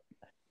know, but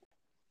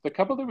the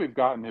couple that we've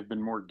gotten have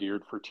been more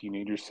geared for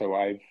teenagers, so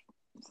I've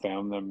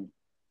found them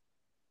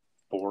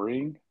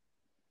boring.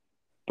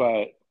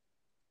 But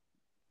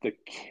the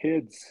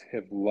kids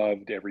have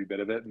loved every bit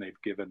of it, and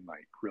they've given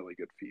like really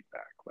good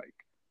feedback, like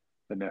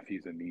the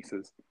nephews and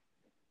nieces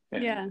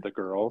and the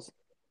girls.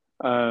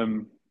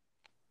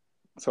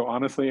 So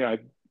honestly, I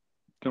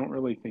don't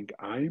really think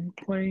I'm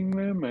playing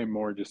them. I'm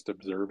more just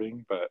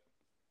observing, but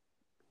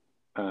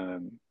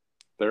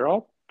they're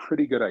all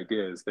pretty good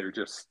ideas. They're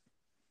just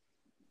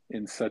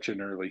in such an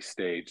early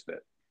stage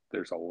that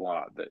there's a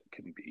lot that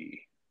can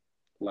be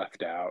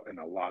left out and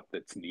a lot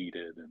that's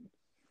needed. And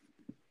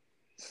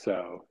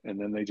so, and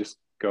then they just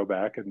go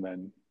back, and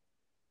then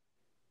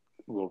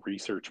we'll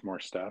research more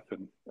stuff.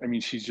 And I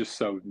mean, she's just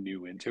so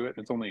new into it.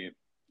 It's only,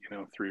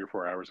 3 or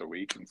 4 hours a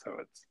week. And so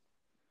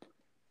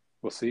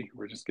we'll see.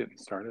 We're just getting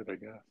started, I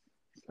guess.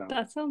 So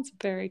that sounds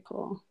very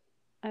cool.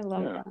 I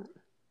love that.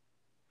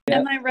 Yeah.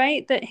 Am I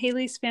right that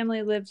Haley's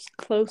family lives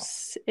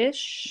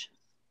close-ish?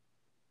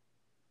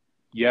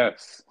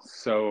 Yes.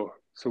 So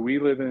So we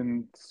live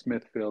in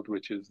Smithfield,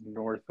 which is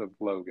north of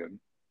Logan,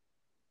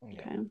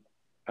 Okay.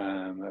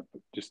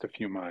 just a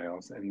few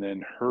miles. And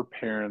then her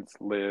parents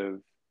live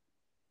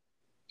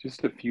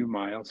just a few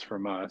miles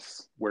from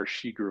us where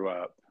she grew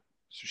up.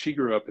 So she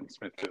grew up in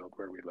Smithfield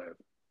where we live.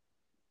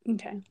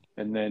 Okay.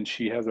 And then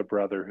she has a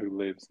brother who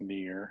lives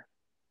near.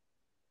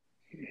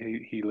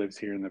 He lives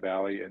here in the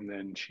valley. And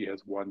then she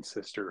has one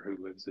sister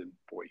who lives in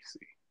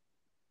Boise.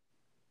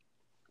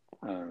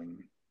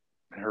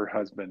 Her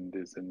husband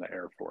is in the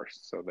Air Force,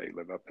 so they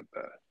live up at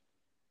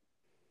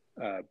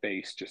the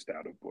base just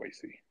out of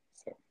Boise.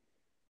 So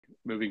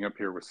moving up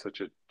here was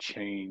such a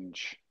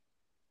change,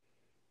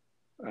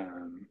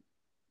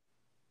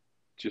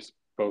 just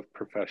both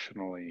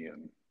professionally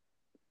and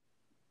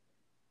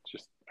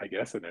just, I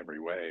guess, in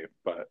every way.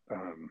 But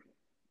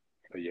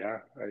yeah,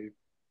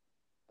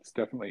 it's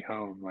definitely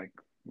home. Like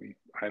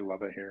I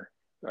love it here.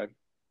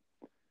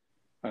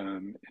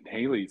 And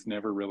Haley's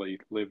never really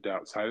lived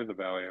outside of the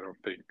valley, I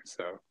don't think.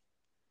 So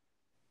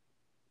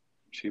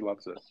she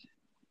loves it.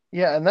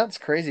 Yeah, and that's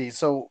crazy.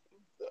 So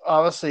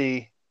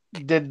obviously,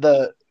 did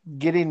the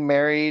getting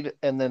married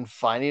and then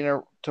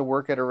finding to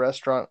work at a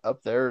restaurant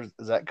up there,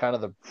 is that kind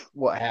of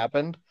what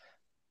happened?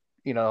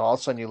 All of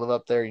a sudden you live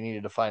up there, you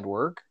needed to find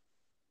work.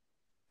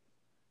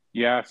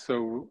 Yeah,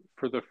 so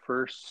for the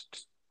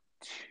first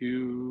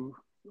 2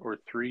 or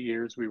 3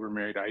 years we were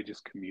married, I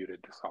just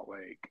commuted to Salt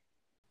Lake,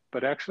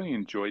 but actually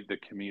enjoyed the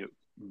commute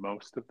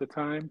most of the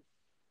time.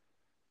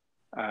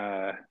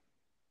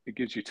 It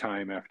gives you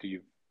time after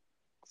you've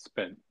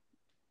spent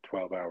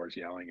 12 hours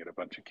yelling at a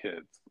bunch of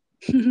kids.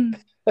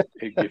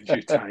 It gives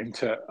you time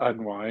to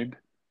unwind.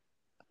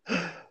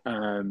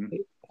 And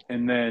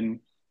then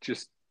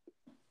just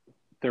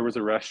there was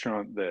a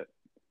restaurant that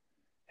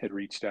had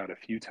reached out a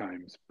few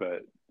times,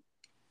 but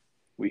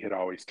we had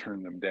always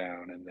turned them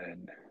down. And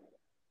then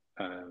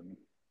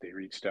they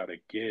reached out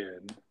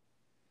again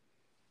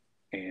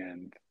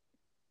and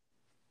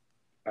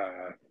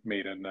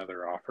made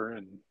another offer.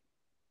 And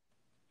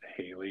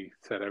Haley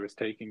said I was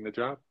taking the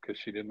job because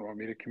she didn't want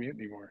me to commute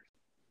anymore.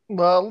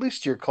 Well, at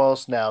least you're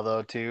close now,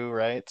 though, too,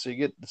 right? So you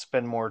get to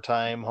spend more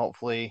time,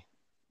 hopefully,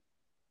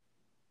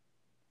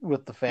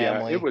 with the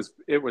family. Yeah,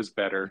 it was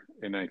better,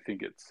 and I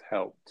think it's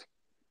helped,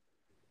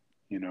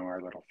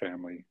 our little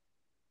family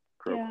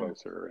grow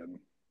closer and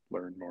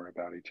learn more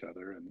about each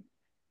other and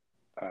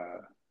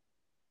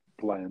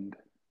blend.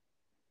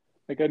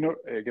 Like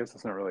I guess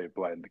it's not really a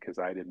blend because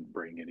I didn't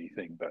bring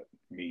anything but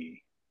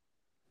me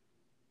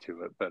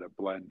to it, but a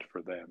blend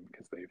for them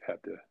because they've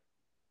had to,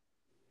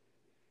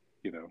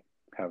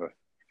 have a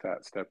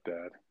fat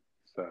stepdad.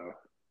 So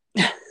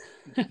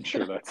I'm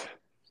sure that's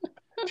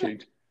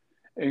changed.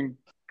 And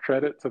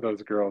credit to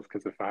those girls,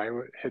 because if I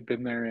had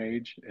been their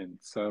age and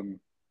some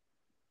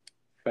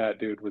fat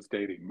dude was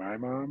dating my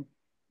mom,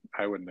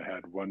 I wouldn't have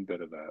had one bit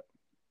of that.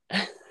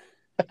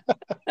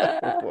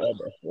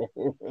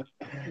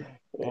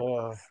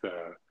 It's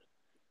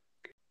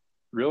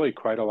really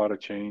quite a lot of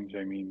change.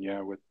 I mean,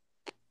 yeah, with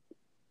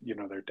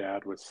their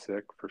dad was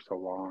sick for so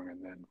long,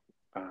 and then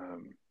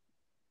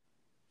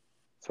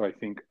so I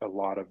think a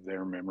lot of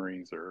their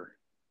memories are,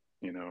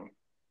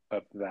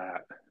 of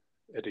that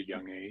at a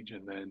young age.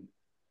 And then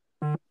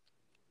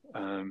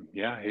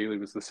yeah, Haley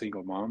was the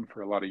single mom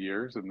for a lot of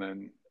years, and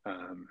then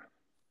I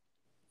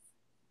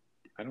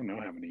don't know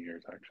how many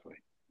years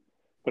actually,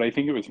 but I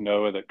think it was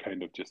Noah that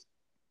kind of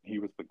he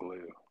was the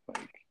glue.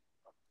 Like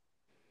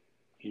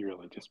he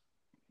really just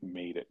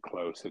made it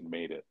close and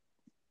made it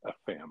a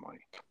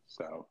family.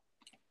 So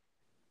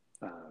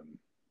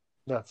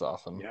that's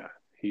awesome. Yeah,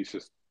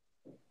 he's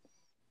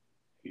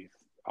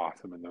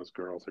awesome, and those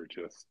girls are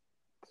just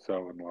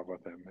so in love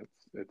with him.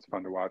 It's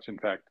fun to watch. In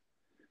fact,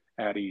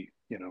 Addie,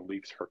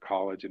 leaves for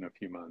college in a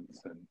few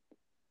months, and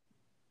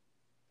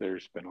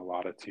there's been a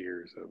lot of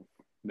tears of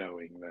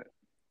knowing that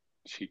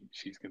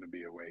she's going to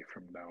be away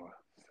from Noah.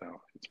 So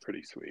it's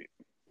pretty sweet.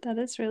 That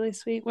is really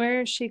sweet.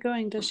 Where is she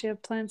going? Does she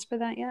have plans for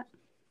that yet?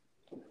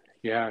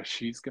 Yeah,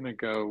 she's going to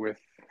go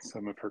with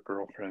some of her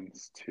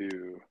girlfriends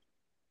to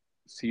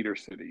Cedar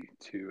City,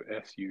 to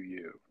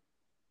SUU.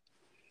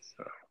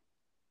 So,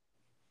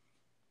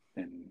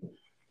 and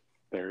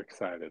they're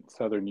excited.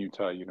 Southern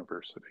Utah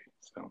University.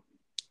 So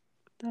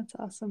that's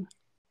awesome.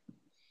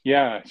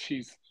 Yeah,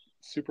 she's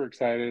super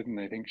excited, and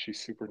I think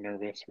she's super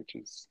nervous, which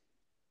is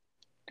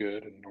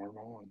good and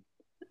normal. And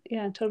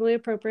yeah, totally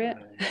appropriate.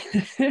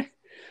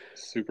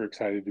 Super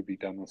excited to be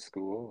done with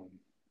school and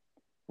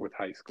with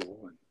high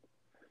school, and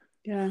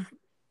yeah,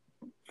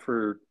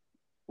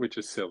 which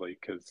is silly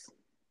because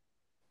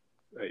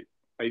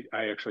I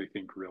actually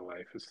think real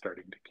life is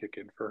starting to kick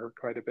in for her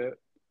quite a bit.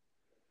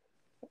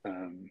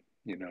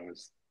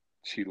 As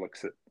she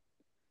looks at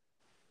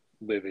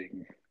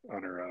living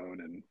on her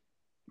own and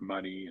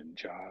money and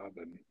job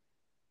and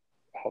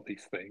all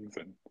these things,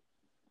 and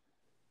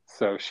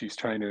so she's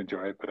trying to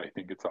enjoy it, but I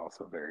think it's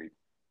also very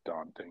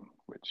daunting,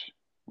 which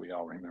we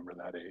all remember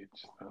that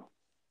age. So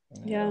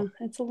yeah,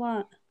 it's a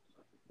lot.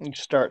 You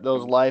start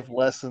those life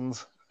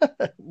lessons.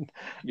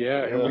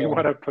 Yeah, and we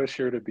want to push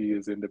her to be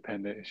as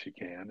independent as she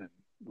can, and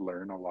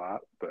learn a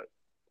lot, but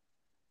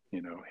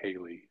you know,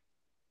 Haley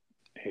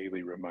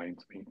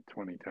reminds me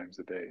 20 times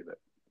a day that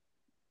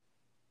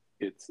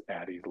it's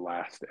Addie's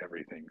last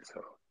everything.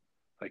 So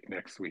like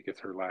next week it's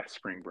her last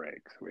spring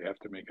break, so we have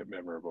to make it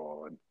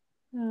memorable, and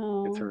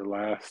it's Oh, her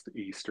last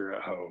Easter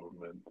at home,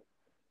 and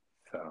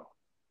so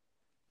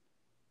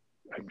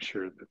I'm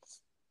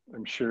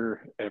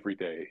sure every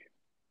day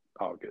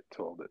I'll get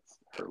told it's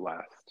her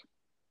last.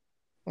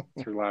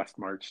 It's her last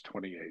March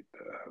 28th.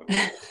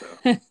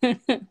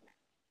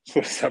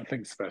 So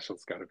something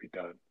special's got to be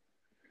done.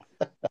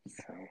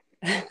 So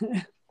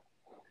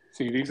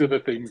see, these are the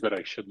things that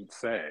I shouldn't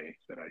say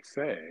that I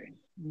say.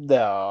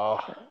 No.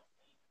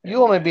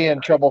 You only be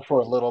in trouble for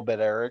a little bit,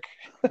 Eric.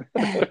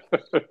 That's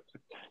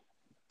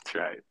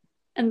right.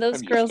 and those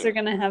I'm used girls to are it.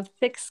 going to have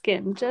thick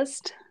skin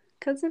just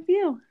because of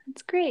you.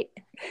 It's great.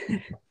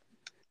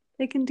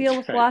 They can deal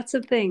with Right. lots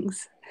of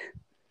things.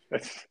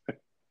 That's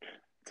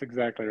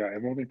exactly right.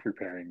 I'm only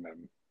preparing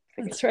them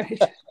for That's this.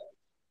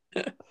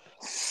 right.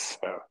 So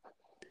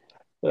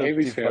That's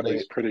Haley's too family funny.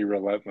 is pretty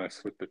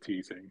relentless with the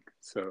teasing,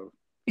 so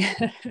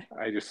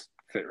I just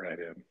fit right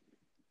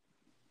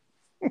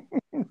in.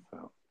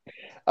 So,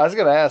 I was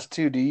gonna ask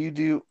too, do you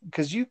do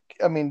because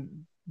I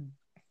mean,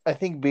 I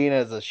think being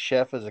as a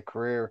chef as a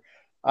career,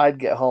 I'd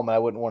get home and I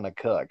wouldn't want to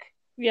cook.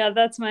 Yeah,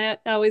 that's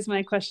always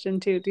my question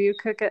too. Do you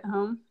cook at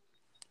home?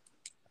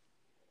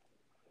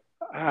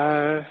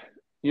 uh,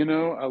 you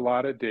know, a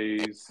lot of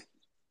days,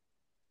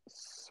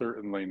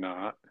 certainly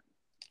not.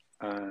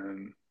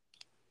 Um,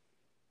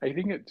 I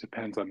think it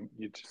depends on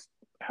you just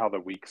how the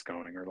week's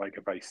going, or like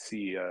if I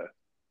see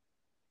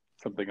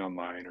something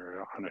online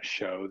or on a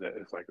show that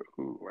is like,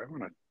 ooh, I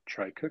want to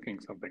try cooking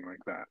something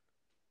like that,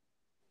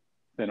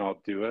 then I'll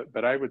do it.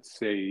 But I would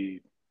say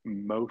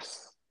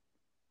most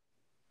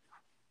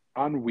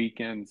on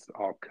weekends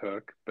I'll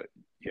cook, but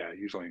yeah,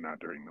 usually not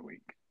during the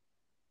week.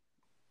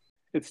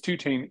 It's two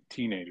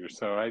teenagers,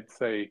 so I'd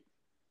say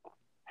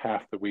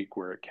half the week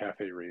we're at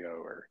Cafe Rio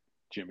or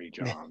Jimmy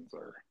John's,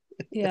 or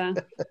Yeah.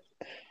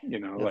 you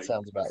know, That like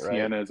sounds about right.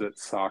 Sienna's at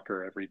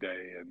soccer every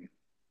day, and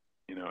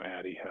you know,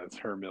 Addie has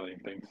her million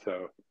things.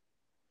 So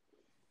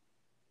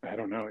I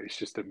don't know. It's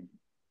just a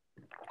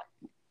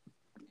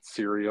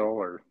cereal,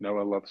 or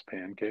Noah loves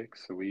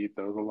pancakes, so we eat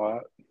those a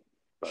lot.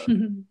 But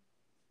and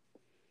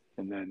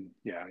then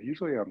yeah,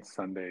 usually on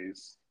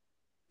Sundays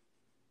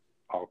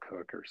I'll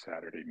cook, or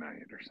Saturday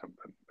night or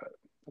something. But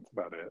that's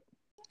about it.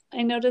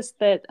 I noticed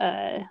that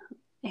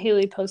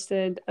Haley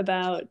posted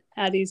about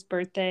Addie's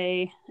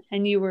birthday,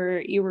 and you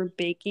were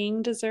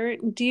baking dessert.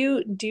 Do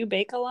you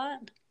bake a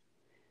lot?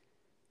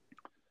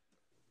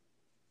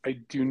 I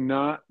do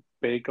not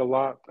bake a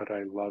lot, but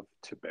I love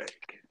to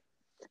bake.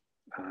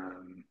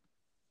 Um,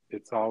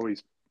 it's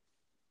always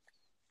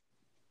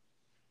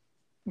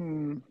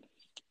mm,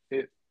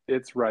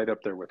 it's right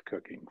up there with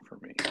cooking for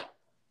me.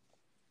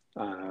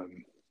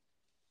 Um,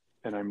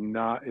 and I'm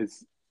not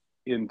as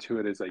into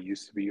it as I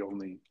used to be,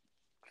 only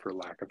for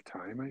lack of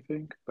time, I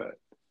think. But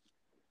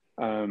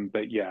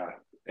yeah,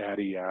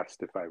 Addie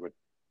asked if I would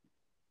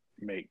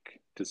make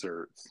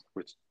desserts,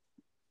 which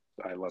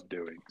I love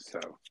doing. So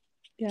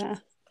Yeah.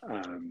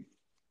 um,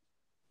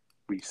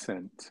 we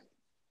sent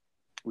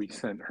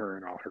her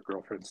and all her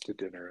girlfriends to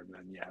dinner, and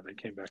then yeah, they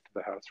came back to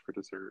the house for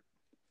dessert,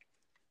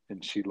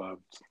 and she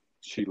loved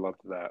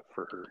that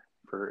for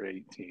her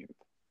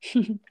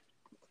 18th.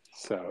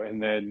 So,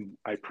 and then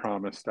I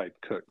promised I'd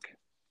cook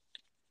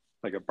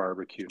like a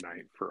barbecue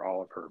night for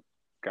all of her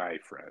guy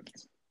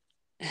friends.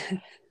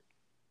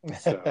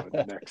 So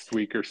next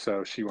week or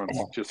so, she wants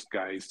just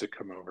guys to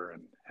come over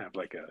and have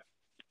like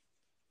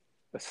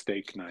a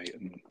steak night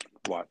and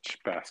watch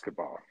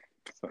basketball.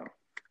 So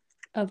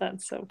Oh,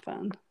 that's so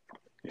fun.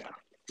 yeah.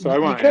 So I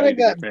You want kind Addie of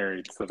to got, get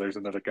married, so there's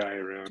another guy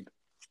around.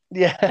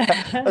 yeah.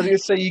 I was gonna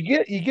say you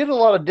get a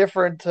lot of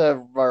different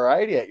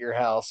variety at your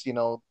house.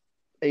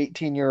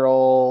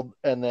 18-year-old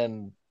and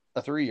then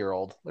a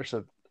 3-year-old. There's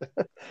a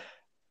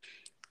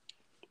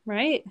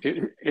Right.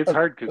 It's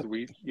hard because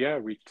we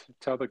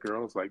tell the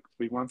girls like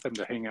we want them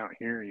to hang out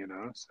here, you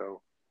know.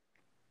 So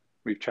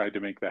we've tried to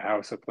make the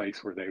house a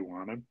place where they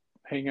want to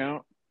hang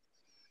out,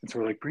 and so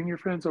we're like, bring your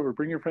friends over,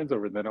 bring your friends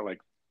over. And then at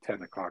like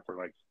 10 o'clock, we're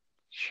like,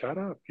 shut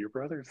up, your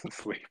brother's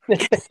asleep.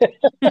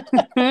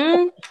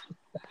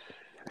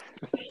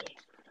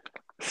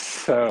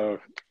 So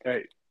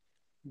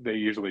they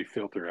usually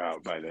filter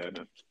out by then.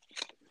 And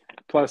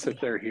plus, if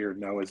they're here,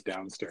 Noah's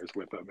downstairs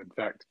with them. In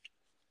fact,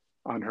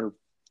 on her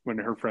when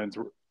her friends,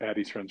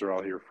 Addie's friends, were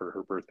all here for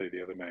her birthday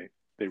the other night,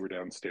 they were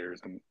downstairs,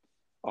 and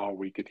all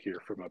we could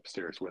hear from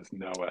upstairs was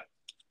Noah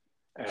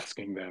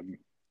asking them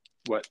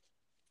what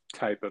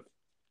type of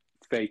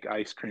fake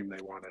ice cream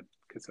they wanted,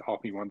 because all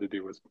he wanted to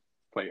do was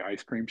play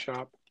ice cream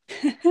shop.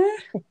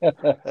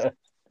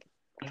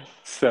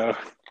 So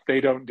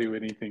they don't do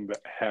anything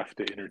but have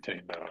to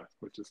entertain Noah,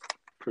 which is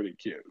pretty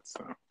cute.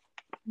 So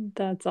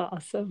That's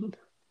awesome.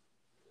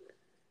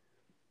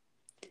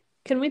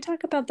 Can we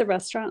talk about the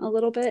restaurant a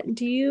little bit?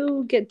 Do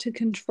you get to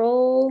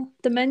control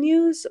the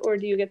menus, or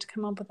do you get to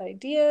come up with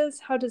ideas?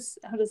 How does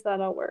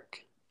that all work?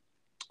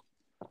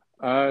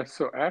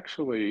 So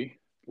actually,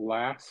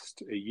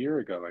 a year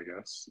ago, I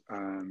guess,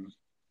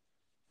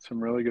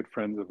 some really good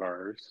friends of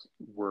ours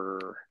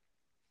were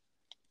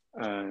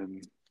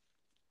um,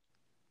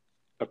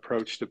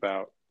 approached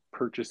about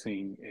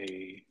purchasing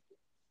a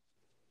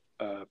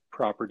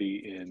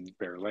property in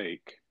Bear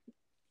Lake,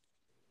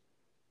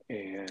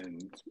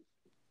 and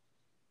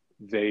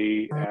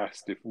they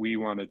asked if we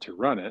wanted to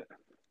run it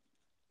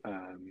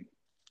um,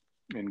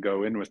 and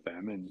go in with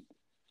them. And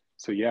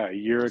so, yeah, a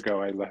year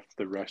ago, I left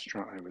the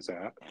restaurant I was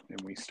at,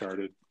 and we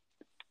started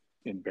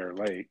in Bear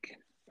Lake,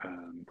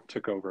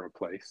 took over a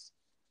place.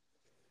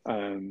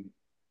 Um,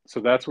 so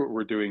that's what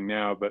we're doing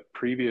now. But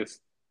previous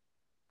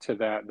to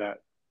that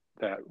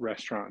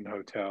restaurant and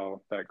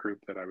hotel, that group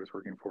that I was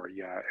working for,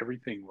 yeah,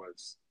 everything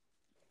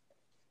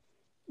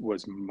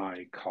was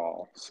my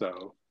call.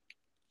 So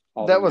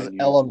all the That was menus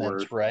were,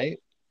 Elements, right?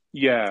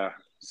 yeah.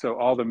 So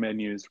all the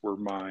menus were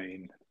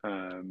mine.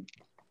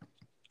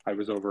 I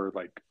was over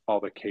like all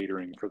the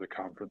catering for the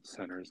conference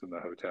centers and the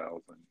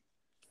hotels, and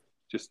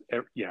just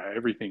yeah,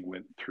 everything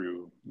went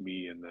through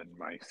me and then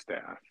my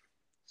staff.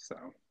 So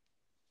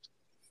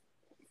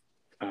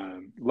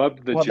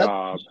loved the Well, that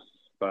job,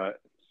 but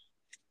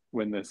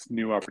when this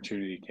new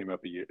opportunity came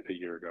up a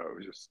year ago, it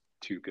was just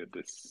too good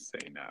to say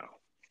no.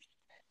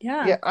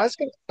 Yeah. yeah, I was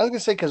gonna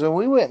say because when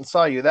we went and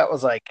saw you, that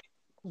was like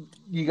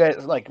you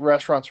guys like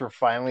restaurants were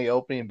finally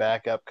opening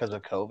back up because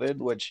of COVID,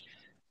 which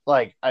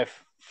like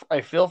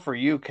I feel for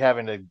you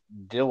having to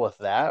deal with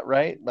that,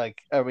 right?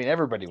 Like I mean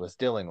everybody was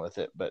dealing with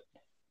it, but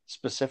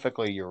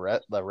specifically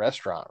the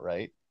restaurant,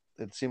 right?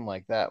 It seemed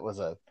like that was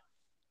a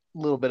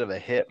little bit of a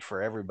hit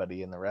for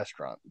everybody in the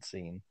restaurant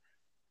scene.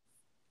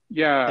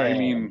 Yeah, I And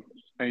mean,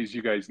 as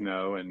you guys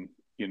know, and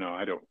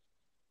I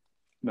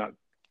not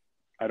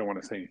I don't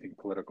want to say anything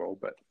political,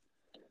 but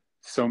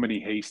so many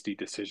hasty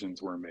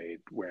decisions were made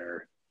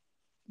where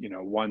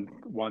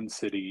one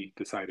city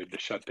decided to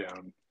shut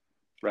down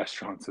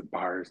restaurants and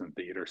bars and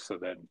theaters, so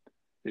then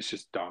it's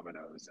just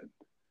dominoes, and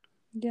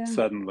Yeah.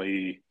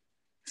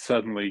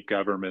 suddenly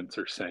governments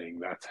are saying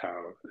that's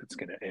how it's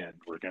going to end.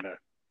 We're going to,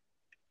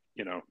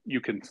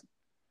 you can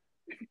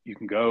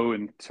go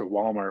into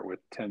Walmart with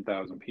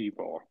 10,000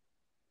 people,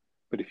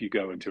 but if you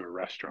go into a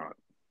restaurant,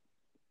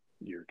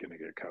 you're going to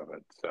get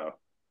COVID.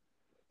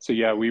 So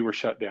yeah, we were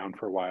shut down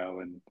for a while,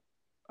 and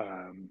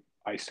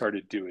I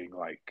started doing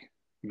like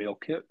meal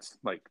kits,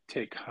 like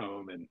take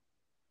home, and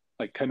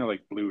like kind of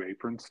like Blue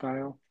Apron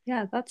style.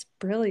 Yeah, that's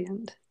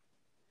brilliant.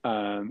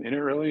 And it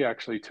really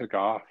actually took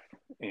off,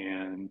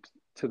 and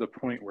to the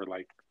point where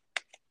like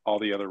all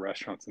the other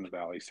restaurants in the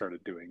valley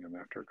started doing them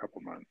after a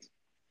couple months.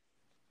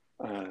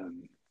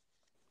 Um,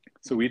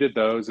 so we did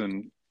those,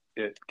 and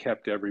it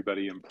kept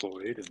everybody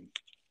employed,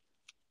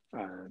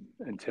 and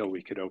until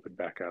we could open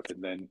back up.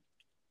 And then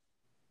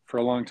for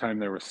a long time,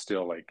 there was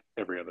still like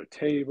every other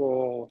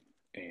table,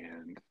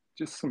 and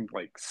just some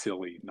like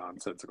silly,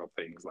 nonsensical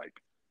things like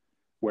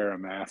wear a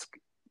mask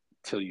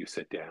till you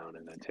sit down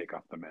and then take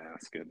off the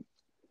mask. And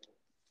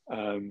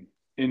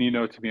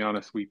to be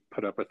honest, we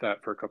put up with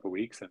that for a couple of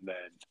weeks and then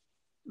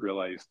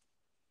realized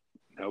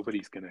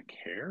nobody's going to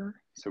care.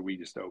 So we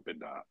just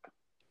opened up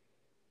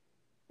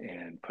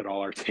and put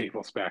all our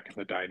tables back in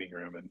the dining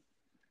room. And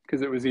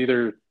because it was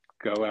either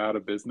go out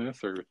of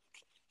business or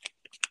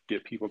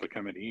get people to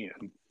come and eat.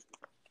 And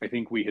I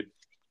think we had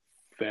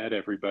fed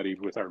everybody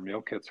with our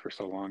meal kits for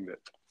so long that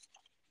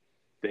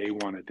they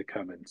wanted to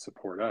come and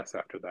support us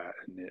after that.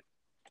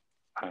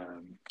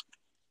 And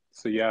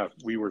so yeah,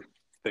 we were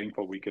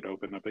thankful we could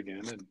open up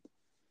again, and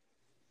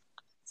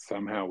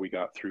somehow we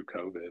got through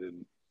COVID.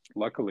 And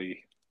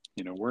luckily,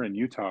 we're in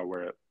Utah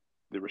where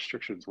the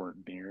restrictions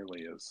weren't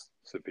nearly as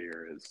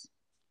severe as,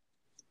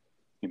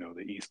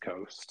 the East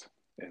Coast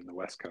and the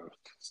West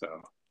Coast.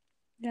 So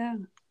Yeah.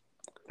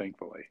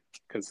 thankfully,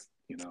 because,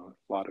 a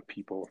lot of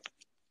people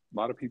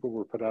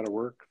were put out of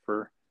work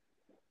for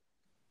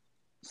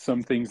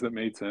some things that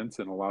made sense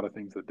and a lot of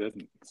things that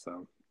didn't.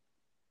 So,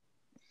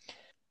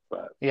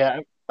 but yeah,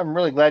 I'm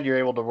really glad you're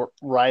able to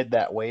ride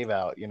that wave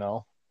out,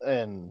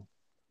 and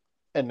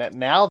that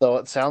now though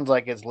it sounds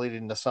like it's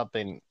leading to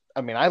something.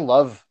 I mean, I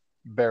love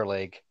Bear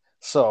Lake,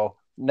 so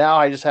now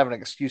I just have an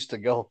excuse to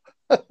go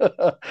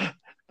to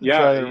yeah,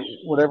 try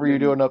whatever you're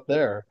doing up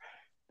there.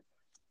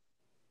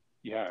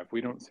 yeah, if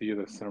we don't see you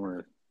this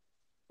summer,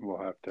 we'll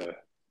have to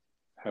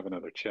have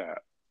another chat.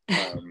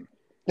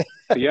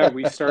 But yeah,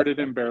 we started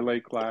in Bear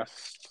Lake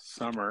last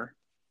summer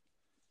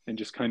and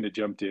just kind of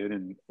jumped in,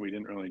 and we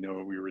didn't really know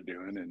what we were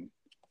doing, and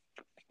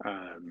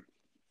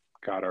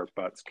got our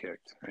butts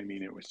kicked. I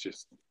mean, it was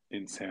just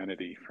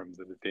insanity from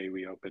the day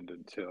we opened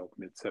until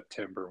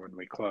mid-September when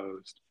we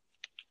closed.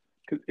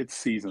 'Cause it's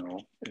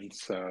seasonal, and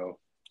so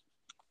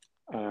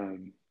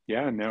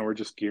yeah, now we're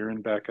just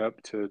gearing back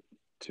up to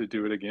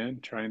do it again,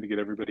 trying to get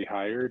everybody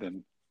hired,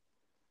 and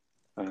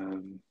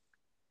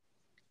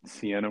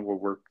Sienna will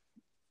work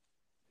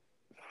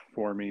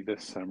for me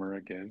this summer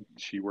again.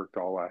 She worked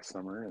all last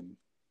summer and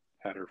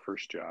had her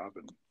first job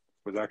and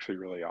was actually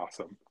really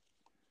awesome.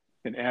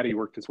 And Addie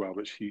worked as well,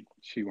 but she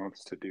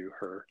wants to do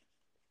her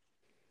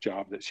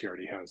job that she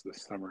already has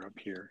this summer up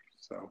here.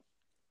 So,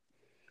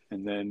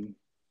 and then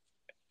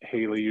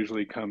Haley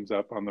usually comes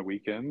up on the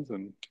weekends,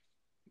 and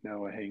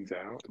Noah hangs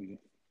out, and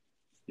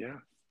yeah,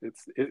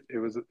 it's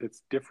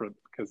different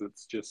because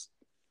it's just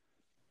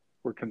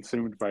we're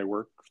consumed by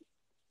work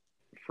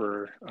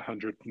for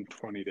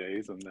 120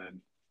 days, and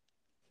then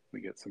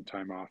we get some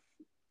time off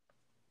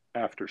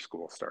after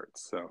school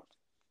starts. So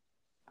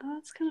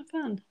that's kind of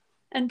fun.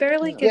 And Bear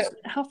Lake is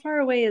how far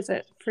away is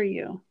it for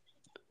you?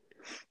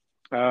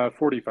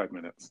 45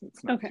 minutes.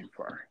 It's not too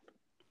far.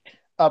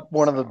 Up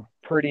one of the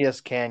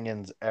prettiest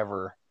canyons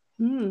ever.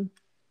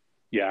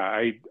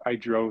 Yeah, I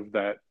drove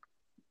that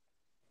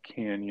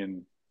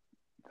canyon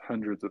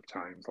hundreds of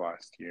times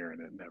last year,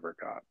 and it never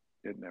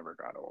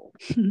got old.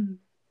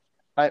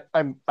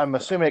 I'm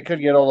assuming it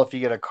could get old if you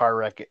get a car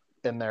wreck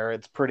in there.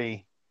 It's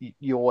pretty.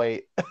 You'll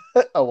wait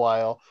a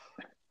while,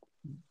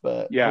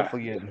 but yeah,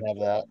 hopefully you didn't have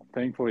that.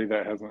 Thankfully,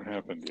 that hasn't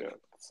happened yet.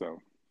 So,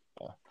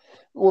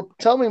 well,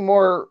 tell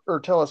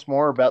us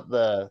more about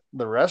the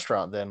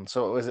restaurant then.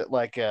 So, is it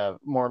like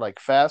more like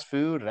fast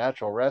food, an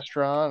actual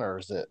restaurant, or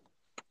is it?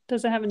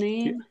 Does it have a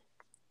name?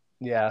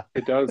 Yeah,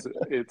 it does.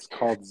 It's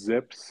called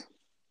Zips,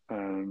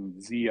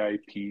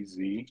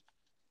 ZIPZ.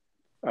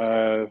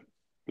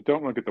 But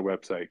don't look at the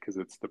website because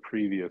it's the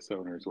previous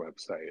owner's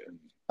website. And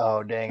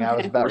oh dang, I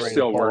was about we're ready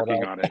still to pull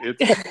working it on it.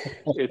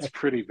 It's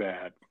pretty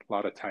bad. A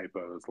lot of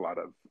typos, a lot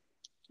of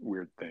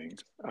weird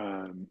things.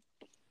 But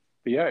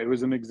yeah, it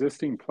was an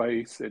existing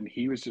place, and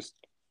he was just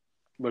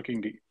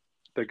looking to.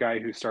 The guy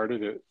who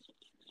started it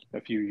a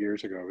few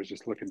years ago was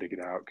just looking to get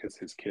out because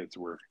his kids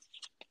were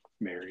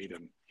married,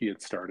 and he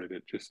had started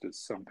it just as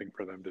something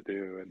for them to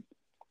do.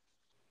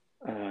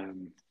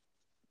 And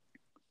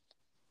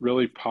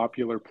really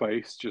popular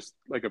place, just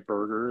like a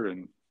burger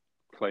and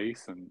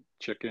place and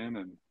chicken,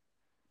 and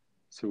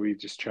so we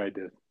just tried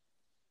to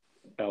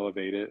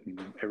elevate it,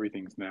 and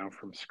everything's now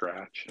from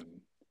scratch.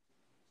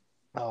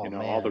 And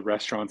all the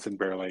restaurants in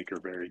Bear Lake are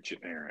very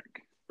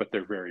generic, but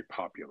they're very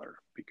popular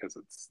because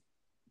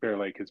Bear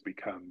Lake has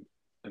become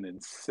an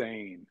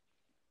insane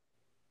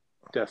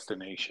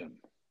destination.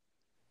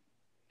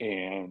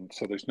 And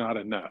so there's not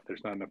enough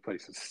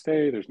places to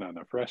stay, there's not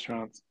enough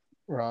restaurants.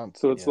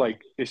 So it's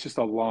like it's just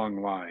a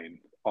long line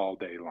all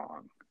day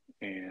long.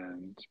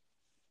 And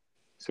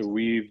so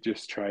we've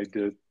just tried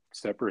to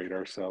separate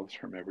ourselves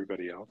from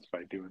everybody else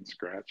by doing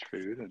scratch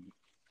food and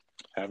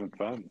having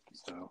fun.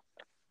 So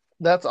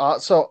that's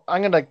awesome. So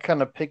I'm gonna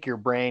kind of pick your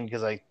brain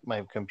because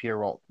my computer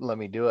won't let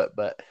me do it.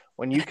 But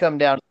when you come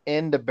down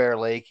into Bear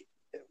Lake,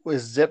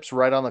 was Zips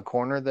right on the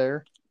corner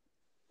there?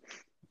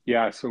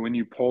 Yeah. So when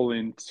you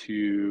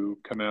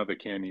come out of the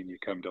canyon, you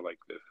come to like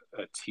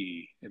a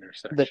T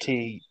intersection. The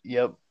T,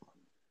 yep.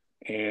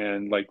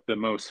 And like the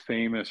most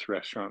famous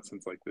restaurant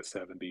since like the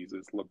 70s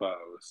is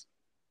LeBeau's.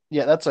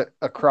 Yeah, that's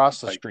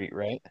across the street,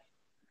 right?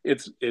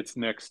 It's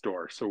next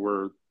door, so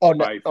we're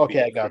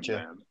okay, I gotcha.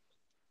 Them.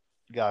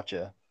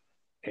 Gotcha.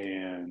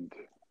 And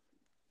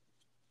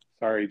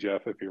sorry,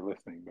 Jeff, if you're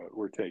listening, but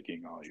we're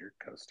taking all your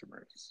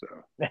customers. So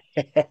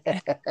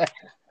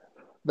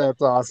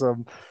that's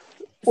awesome.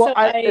 Well,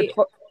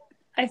 so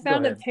I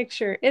found a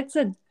picture. It's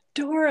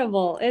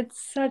adorable.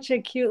 It's such a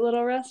cute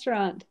little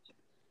restaurant.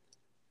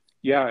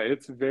 Yeah,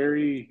 it's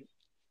very,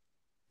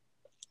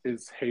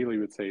 as Haley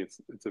would say,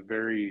 it's a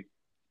very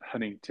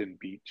Huntington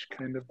Beach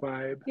kind of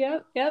vibe.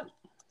 Yep.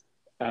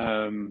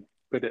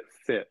 But it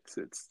fits.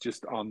 It's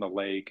just on the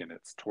lake, and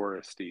it's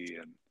touristy,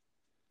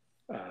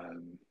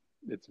 and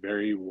it's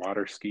very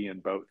water ski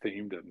and boat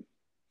themed and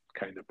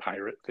kind of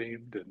pirate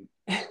themed.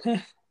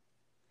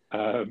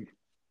 And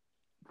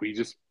we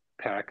just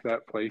pack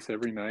that place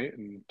every night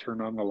and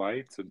turn on the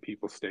lights, and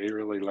people stay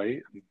really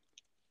late. And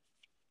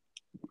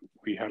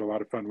we had a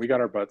lot of fun. We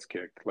got our butts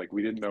kicked. Like,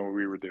 we didn't know what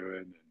we were doing,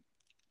 and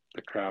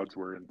the crowds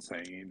were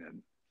insane.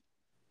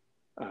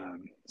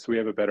 And so we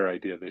have a better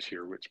idea this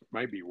year, which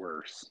might be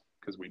worse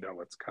because we know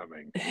what's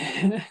coming.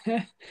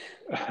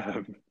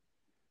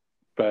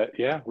 But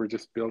yeah, we're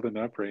just building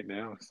up right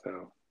now.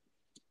 So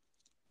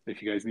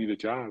if you guys need a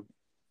job.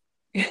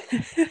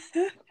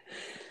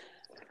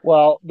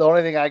 Well, the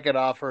only thing I could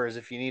offer is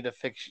if you need to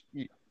fix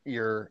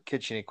your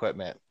kitchen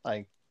equipment,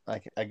 I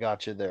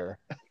got you there.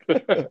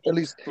 at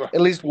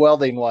least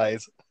welding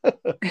wise.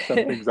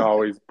 Something's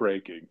always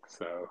breaking.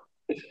 So.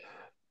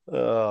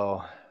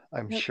 Oh,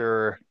 I'm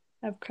sure.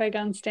 Have Craig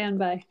on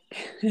standby.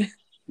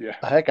 Yeah.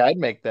 Heck, I'd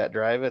make that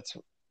drive.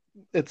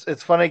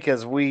 It's funny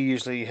because we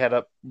usually head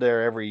up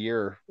there every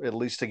year at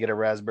least to get a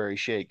raspberry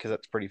shake because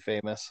that's pretty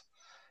famous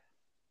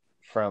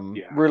from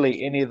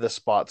really any of the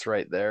spots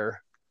right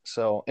there.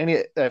 So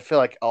I feel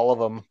like all of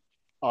them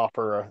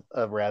offer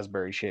a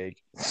raspberry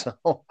shake.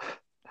 So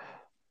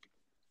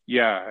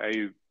yeah,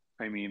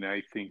 I mean,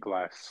 I think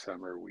last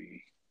summer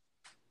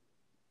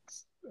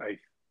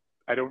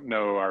I don't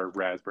know our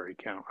raspberry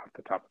count off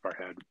the top of our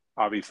head.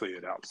 Obviously,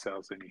 it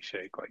outsells any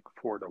shake like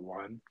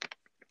 4-1.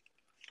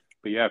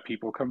 But yeah,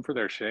 people come for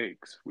their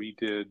shakes. We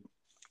did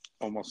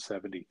almost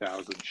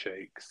 70,000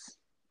 shakes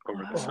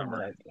over the summer.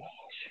 My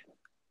gosh.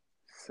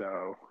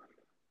 So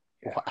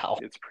yeah, wow,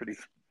 it's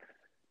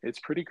it's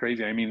pretty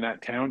crazy. I mean,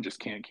 that town just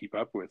can't keep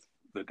up with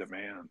the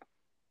demand.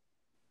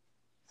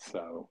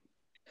 So,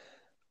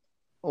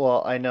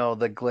 Well, I know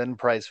the Glenn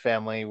Price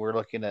family, we're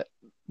looking at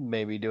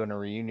maybe doing a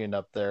reunion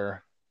up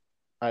there.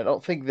 I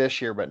don't think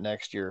this year, but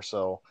next year.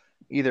 So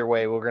either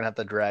way, we're gonna have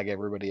to drag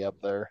everybody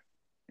up there.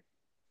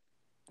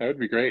 that would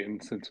be great.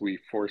 And since we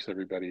force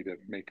everybody to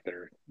make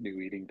their new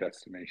eating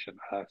destination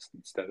us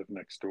instead of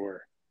next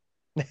door,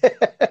 you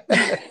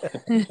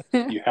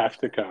have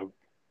to come.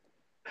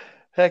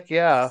 Heck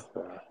yeah.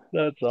 So,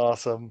 That's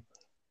awesome.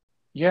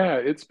 yeah,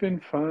 it's been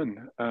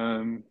fun.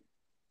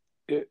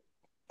 It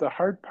the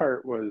hard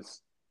part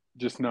was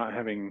just not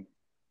having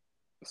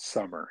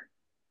summer.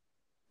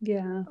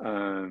 Yeah.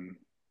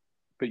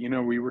 But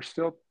we were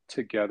still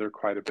together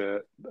quite a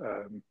bit.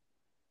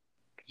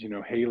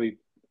 'Cause, Haley,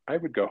 I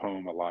would go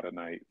home a lot of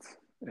nights,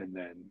 and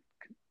then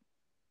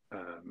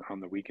on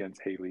the weekends,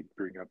 Haley'd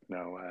bring up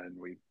Noah,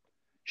 and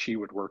she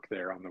would work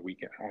there on the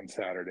weekend on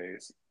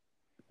Saturdays,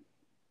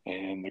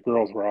 and the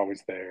girls were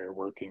always there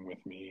working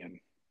with me, and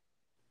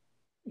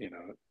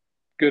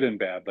good and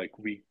bad. Like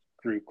we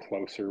grew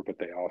closer, but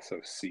they also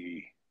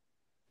see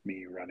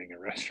me running a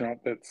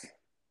restaurant that's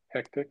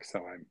hectic,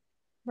 so I'm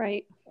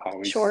Right.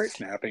 always Short.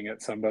 snapping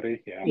at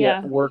somebody. Yeah.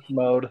 Yeah. Work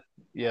mode.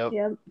 Yep.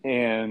 Yep.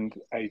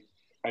 And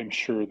I'm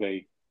sure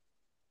they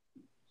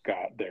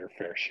got their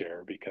fair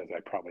share because I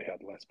probably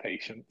had less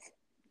patience.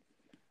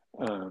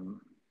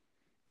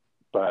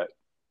 But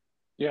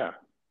yeah,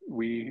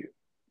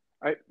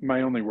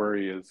 my only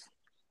worry is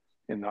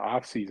in the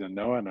off season,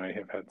 Noah and I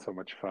have had so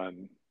much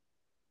fun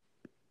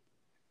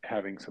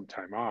having some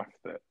time off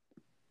that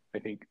I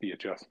think the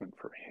adjustment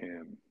for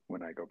him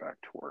when I go back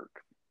to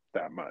work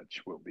that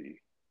much will be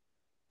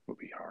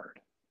hard.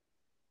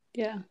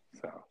 Yeah.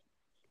 So,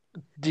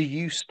 Do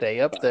you stay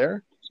up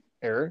there,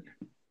 Eric?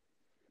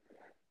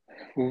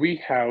 well, we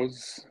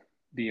house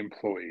the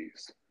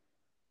employees.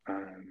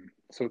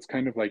 So it's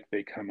kind of like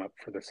they come up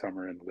for the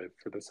summer and live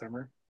for the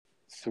summer.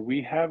 So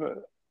we have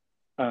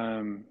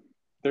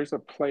there's a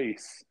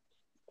place,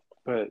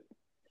 but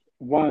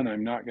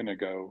I'm not going to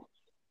go.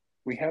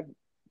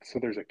 So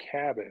there's a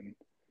cabin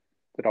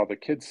that all the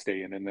kids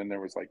stay in. And then there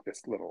was like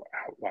this little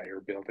outlier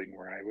building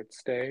where I would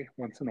stay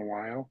once in a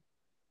while.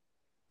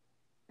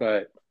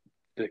 But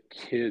the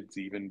kids,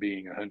 even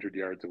being 100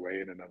 yards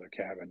away in another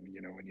cabin,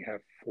 when you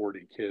have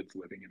 40 kids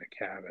living in a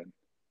cabin,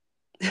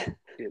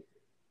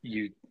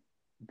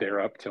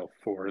 they're up till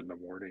 4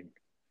 a.m.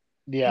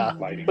 Yeah.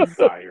 lighting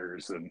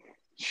fires and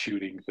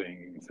shooting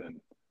things, and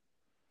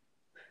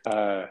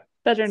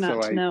better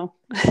not to know.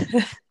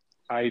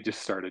 I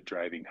just started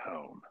driving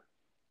home,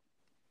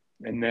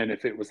 and then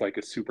if it was like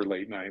a super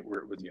late night where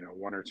it was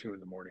 1 or 2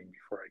 a.m.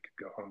 before I could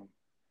go home,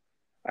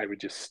 I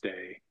would just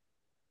stay.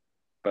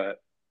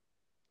 But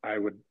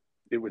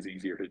it was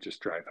easier to just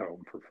drive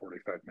home for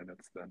 45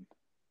 minutes than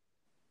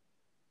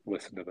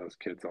listen to those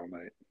kids all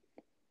night.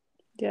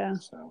 Yeah.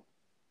 So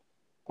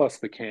plus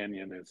the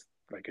canyon is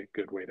like a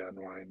good way to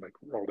unwind, like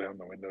roll down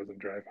the windows and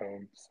drive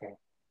home. So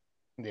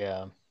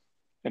yeah.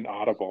 And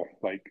Audible,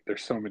 like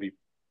there's so many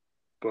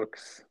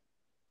books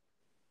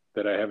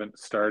that I haven't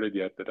started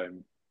yet that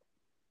I'm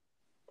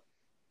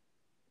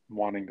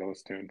wanting to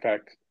listen to. In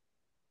fact,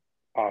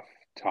 off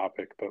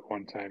topic, but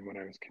one time when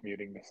I was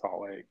commuting to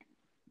Salt Lake,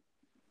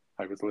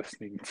 I was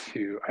listening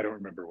to, I don't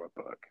remember what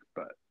book,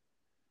 but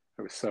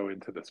I was so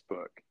into this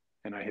book,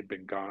 and I had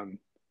been gone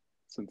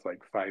since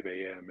like 5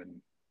 a.m.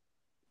 and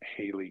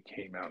Haley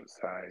came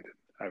outside.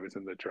 I was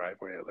in the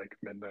driveway at like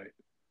midnight,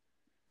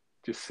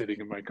 just sitting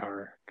in my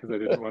car because I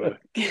didn't want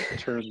to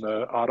turn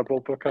the Audible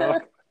book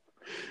off.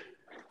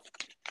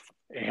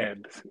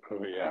 And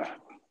oh yeah,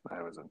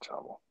 I was in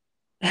trouble.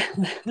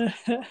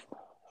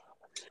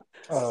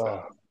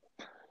 So,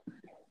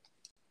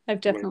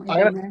 I've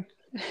definitely been there.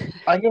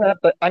 I'm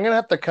gonna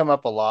have to come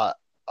up a lot.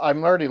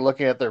 I'm already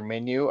looking at their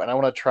menu, and I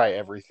want to try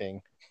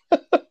everything.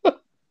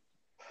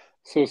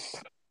 So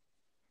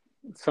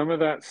some of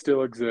that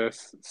still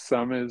exists.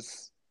 Some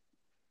is,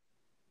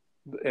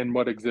 and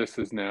what exists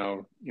is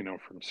now,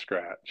 from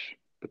scratch.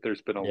 But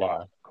there's been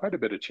quite a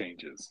bit of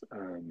changes.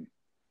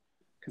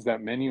 Because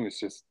that menu is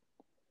just,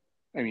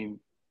 I mean,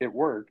 it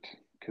worked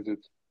because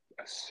it's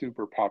a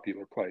super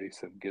popular place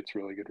and gets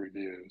really good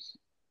reviews.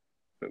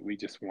 But we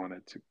just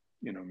wanted to,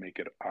 make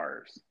it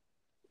ours.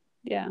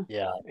 Yeah.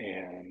 Yeah.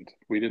 And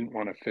we didn't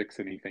want to fix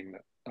anything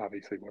that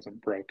obviously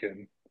wasn't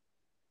broken.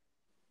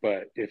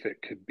 But if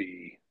it could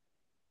be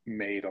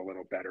made a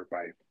little better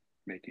by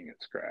making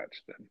it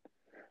scratch, then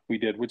we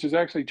did, which is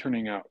actually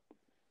turning out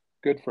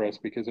good for us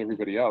because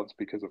everybody else,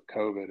 because of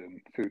COVID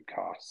and food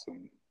costs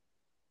and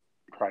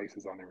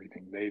prices on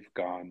everything, they've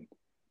gone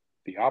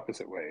the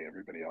opposite way.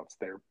 Everybody else,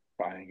 they're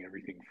buying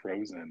everything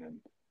frozen,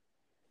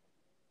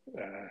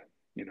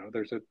 and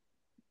there's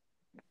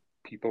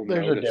people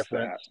notice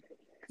that.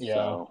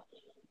 Yeah.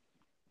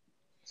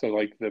 So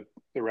like the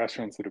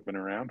restaurants that have been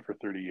around for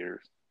 30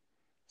 years,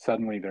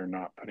 suddenly they're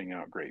not putting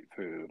out great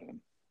food, and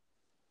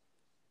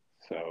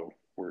so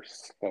we're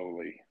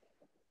slowly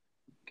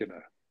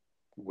gonna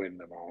win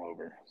them all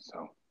over.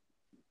 So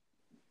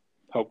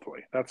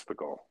hopefully that's the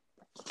goal.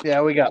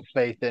 Yeah, we got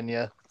faith in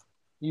you.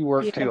 You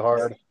work Yeah. too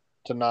hard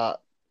to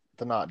not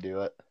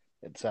do it.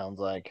 It sounds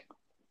like.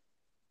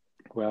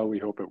 Well, we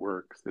hope it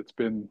works. It's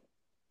been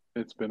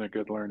a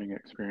good learning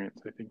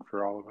experience, I think,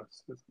 for all of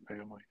us as a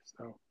family.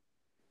 So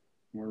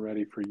we're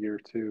ready for year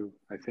 2,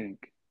 I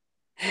think.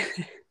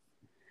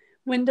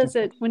 When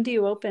do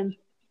you open?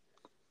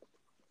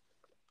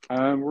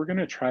 We're going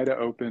to try to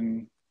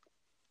open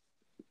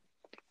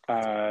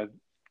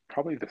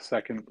probably the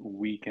second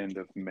weekend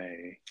of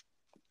May,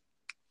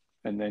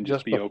 and then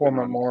just be before open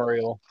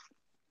Memorial.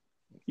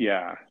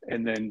 Yeah,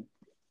 and then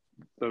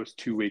those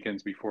 2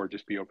 weekends before,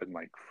 just be open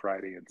like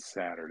Friday and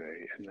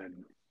Saturday, and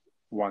then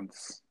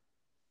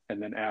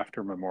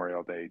after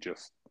Memorial Day,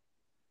 just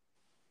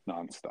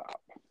nonstop.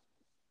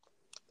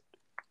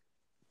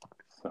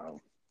 So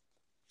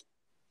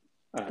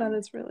that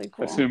is really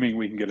cool. Assuming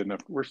we can get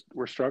enough.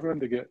 We're struggling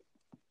to get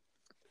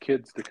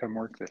kids to come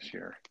work this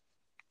year.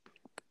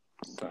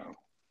 So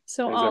as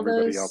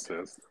everybody else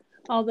is.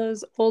 All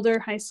those older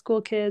high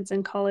school kids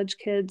and college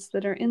kids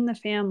that are in the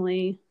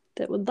family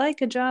that would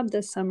like a job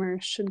this summer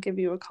should give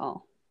you a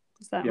call.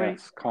 Is that right?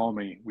 Yes, call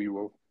me. We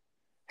will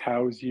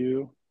house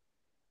you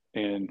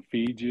and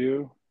feed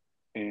you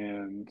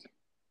and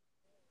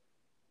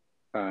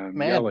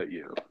yell at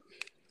you.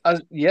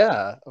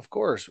 Yeah, of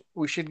course.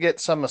 We should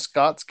get some of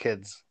Scott's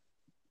kids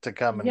to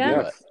come and do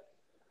it.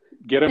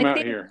 Get them out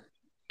here.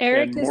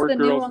 Eric is the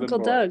new Uncle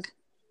Doug.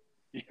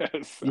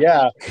 Yes.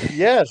 Yeah.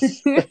 Yes.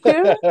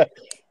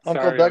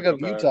 Uncle Doug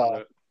of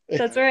Utah.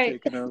 That's right.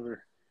 Taking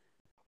over.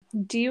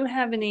 Do you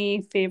have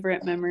any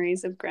favorite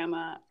memories of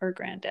Grandma or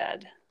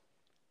Granddad?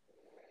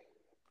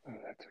 Oh,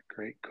 that's a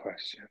great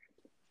question.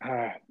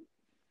 I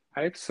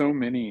have so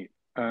many.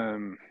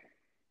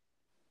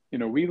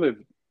 We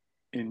lived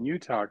in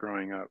Utah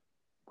growing up,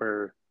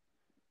 where,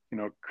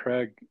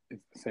 Craig is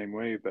the same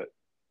way, but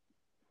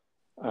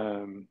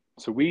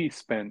so we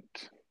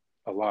spent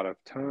a lot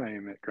of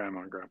time at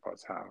Grandma and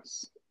Grandpa's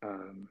house.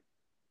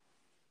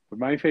 But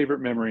my favorite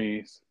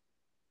memories,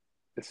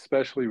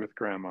 especially with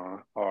Grandma,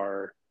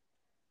 are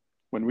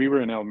when we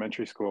were in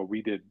elementary school.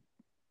 We did,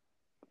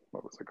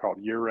 what was it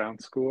called,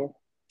 year-round school.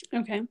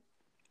 Okay.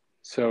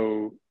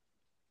 So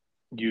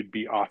you'd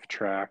be off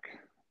track.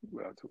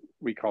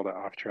 We called it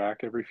off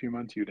track. Every few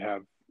months you'd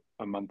have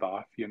a month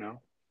off,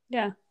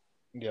 Yeah.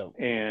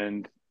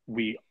 And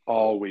we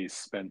always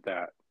spent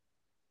that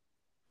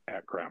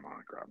at Grandma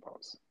and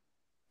Grandpa's.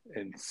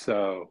 And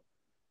so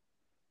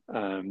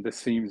this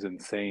seems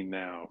insane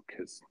now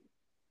because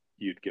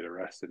you'd get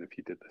arrested if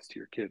you did this to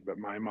your kid, but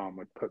my mom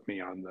would put me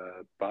on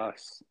the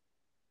bus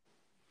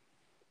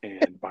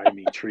and buy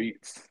me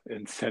treats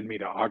and send me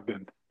to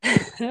Ogden.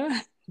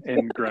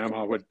 And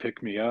Grandma would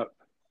pick me up,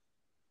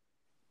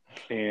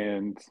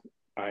 and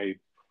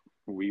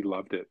we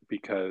loved it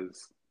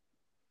because,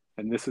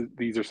 and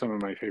these are some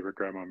of my favorite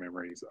Grandma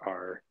memories,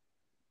 are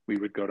we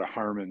would go to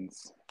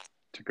Harmon's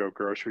to go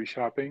grocery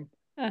shopping,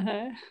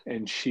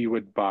 and she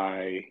would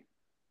buy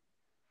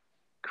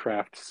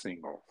Kraft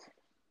singles.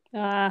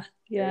 Yeah.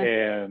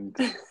 And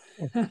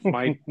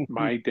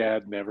my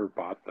dad never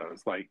bought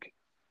those. Like,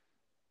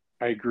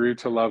 I grew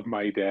to love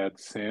my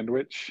dad's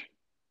sandwich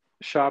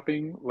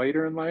shopping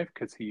later in life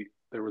because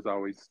there was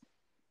always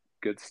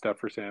good stuff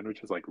for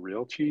sandwiches, like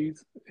real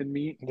cheese and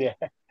meat. Yeah.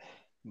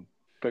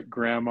 But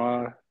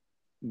Grandma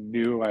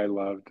knew I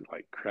loved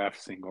like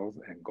Kraft singles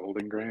and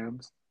Golden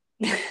Grams,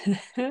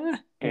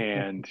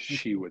 and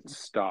she would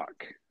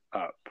stock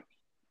up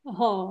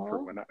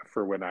for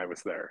when I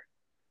was there.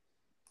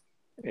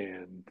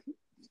 And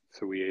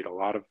so we ate a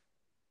lot of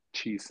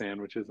cheese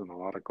sandwiches and a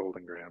lot of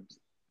Golden Grams.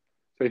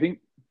 So I think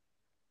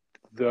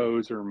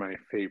those are my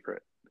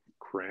favorite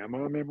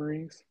Grandma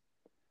memories.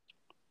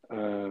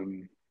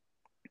 And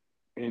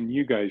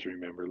you guys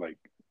remember like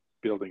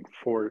building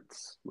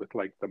forts with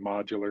like the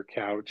modular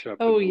couch up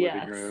in the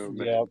living room.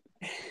 Yep.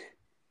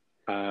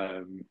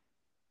 And,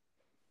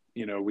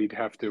 we'd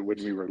have to, when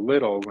we were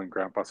little, when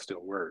Grandpa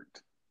still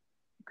worked,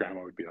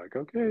 Grandma would be like,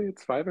 okay,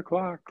 it's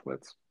 5:00.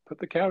 Let's put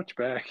the couch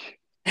back.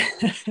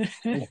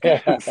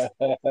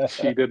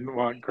 She didn't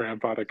want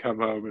Grandpa to come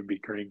home and be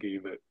cranky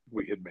that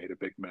we had made a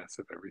big mess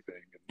of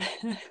everything.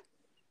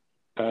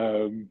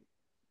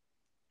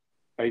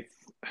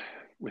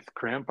 With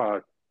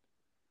Grandpa,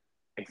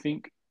 I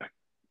think,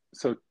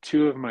 so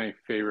 2 of my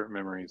favorite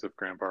memories of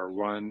Grandpa are,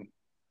 one,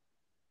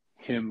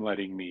 him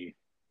letting me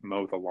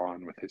mow the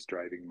lawn with his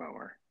driving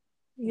mower.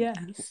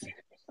 Yes.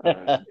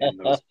 And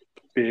those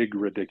big,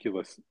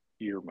 ridiculous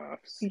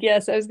earmuffs.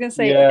 Yes, I was going to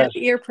say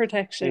ear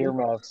protection.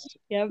 Earmuffs.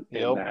 Yep.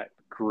 And that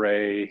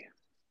gray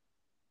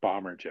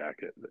bomber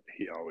jacket that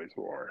he always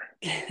wore.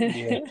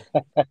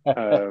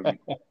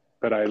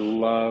 But I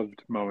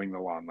loved mowing the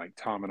lawn. Like,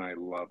 Tom and I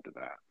loved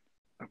that.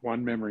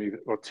 One memory,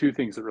 2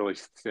 things that really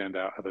stand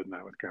out other than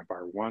that with Grandpa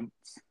are,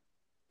 once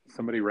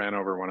somebody ran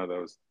over one of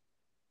those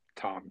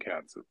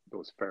tomcats,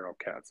 those feral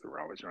cats that were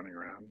always running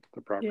around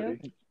the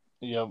property.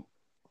 Yep.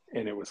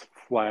 And it was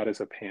flat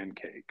as a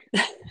pancake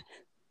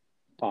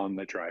on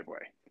the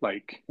driveway.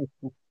 Like,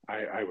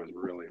 I was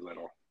really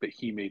little, but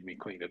he made me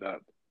clean it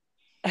up.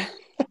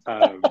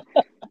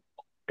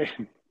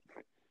 And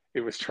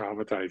it was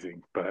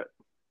traumatizing, but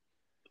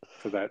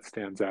so that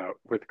stands out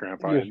with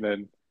Grandpa. Your And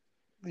then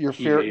your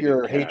he fear, hated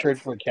your cats.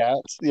 hatred for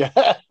cats. Yeah.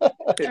 It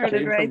Started came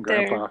from right there.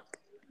 Grandpa.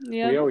 We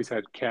Yep. always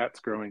had cats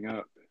growing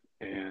up,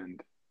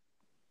 and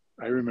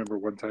I remember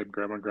one time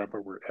Grandma and Grandpa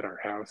were at our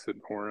house in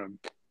Orem,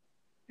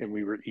 and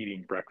we were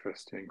eating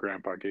breakfast, and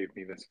Grandpa gave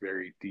me this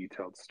very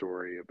detailed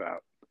story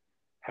about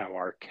how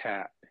our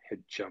cat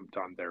had jumped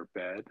on their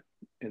bed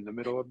in the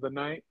middle of the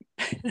night,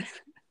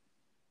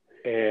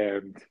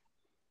 and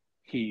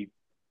he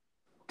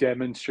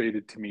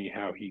demonstrated to me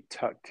how he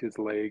tucked his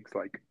legs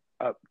like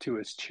up to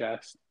his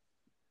chest,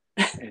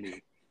 and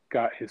he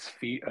got his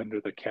feet under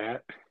the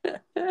cat,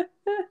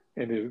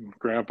 and in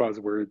Grandpa's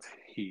words,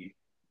 he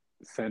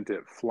sent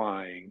it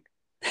flying,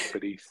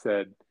 but he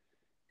said,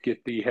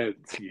 "Get thee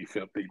hence, ye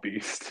filthy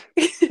beast."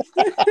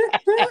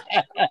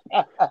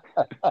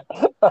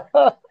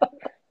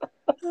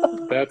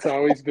 That's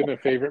always been a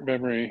favorite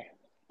memory.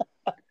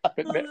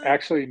 But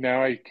actually,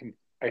 now I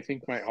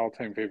think my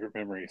all-time favorite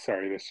memory,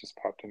 sorry, this just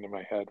popped into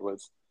my head,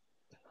 was,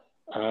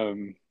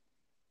 and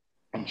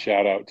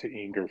shout out to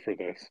Inger for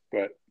this,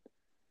 but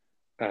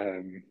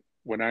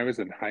when I was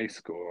in high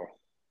school,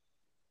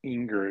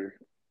 Inger,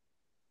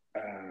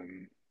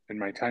 and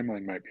my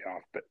timeline might be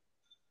off, but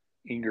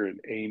Inger and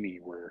Amy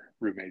were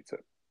roommates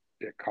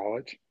at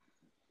college.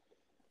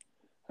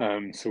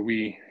 So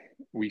we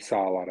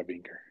saw a lot of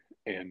Inger,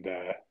 and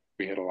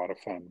we had a lot of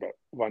fun. But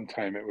one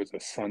time it was a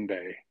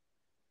Sunday,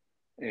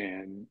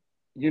 and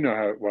you know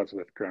how it was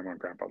with Grandma and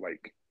Grandpa,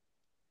 like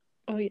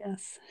Oh,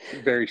 yes.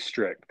 very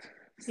strict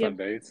Yep.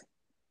 Sundays,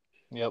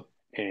 Yep.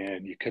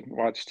 and you couldn't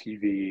watch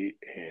TV,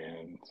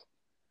 and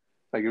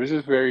like it was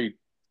just very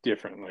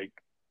different. Like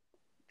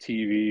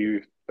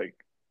TV, like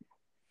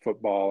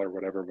football or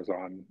whatever was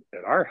on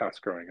at our house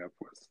growing up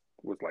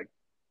was like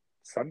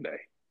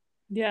Sunday.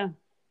 Yeah.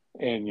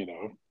 And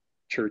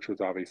church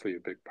was obviously a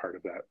big part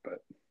of that,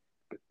 but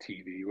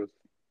TV was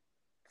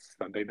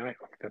Sunday night.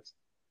 Like that's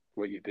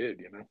what you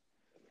did.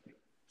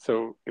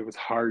 So it was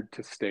hard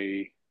to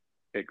stay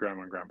at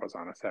Grandma and Grandpa's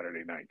on a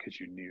Saturday night because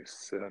you knew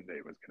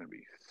Sunday was going to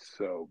be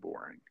so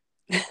boring.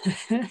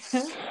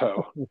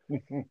 So,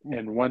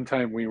 and one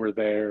time we were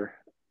there,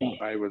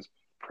 I was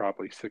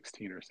probably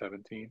 16 or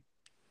 17,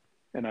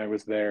 and I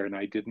was there and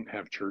I didn't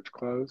have church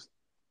clothes,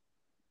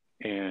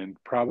 and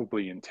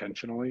probably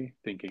intentionally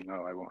thinking,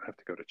 oh, I won't have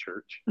to go to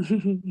church.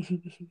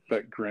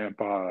 But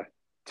Grandpa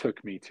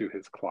took me to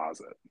his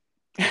closet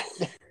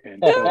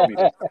and told me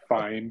to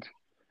find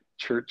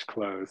church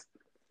clothes.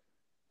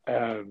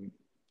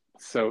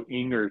 So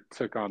Inger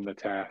took on the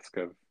task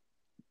of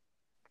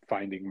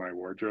finding my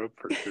wardrobe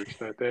for church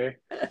that day.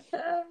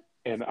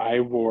 And I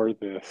wore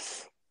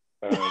these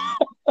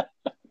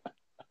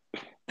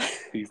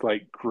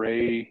like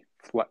gray,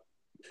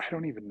 I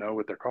don't even know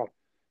what they're called.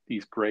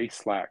 These gray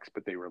slacks,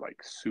 but they were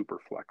like super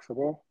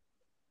flexible.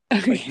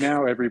 Like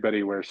now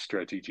everybody wears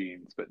stretchy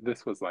jeans, but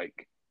this was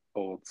like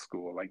old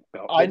school, like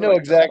belt. I know like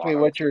exactly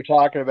what you're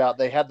talking about.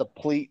 They had the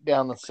pleat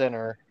down the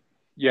center.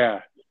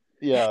 Yeah.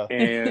 Yeah.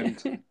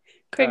 And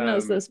Craig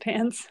knows those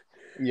pants.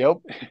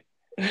 Yep.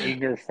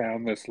 Inger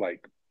found this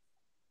like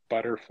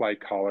butterfly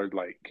collared,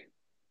 like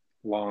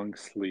long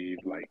sleeve,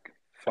 like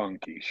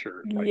funky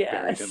shirt, like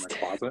buried in the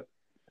closet.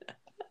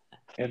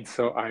 And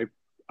so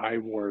I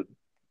wore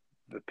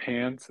the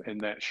pants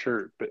and that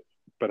shirt,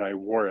 but I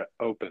wore it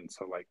open,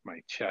 so like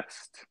my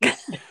chest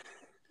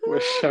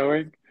was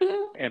showing,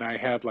 and I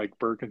had like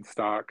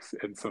Birkenstocks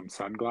and some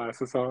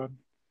sunglasses on.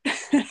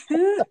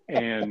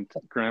 And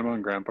Grandma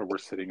and Grandpa were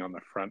sitting on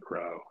the front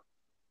row,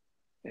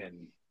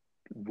 and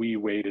we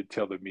waited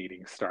till the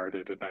meeting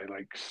started, and I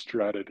like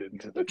strutted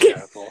into the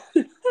chapel.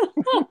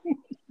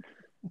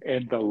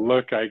 And the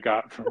look I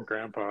got from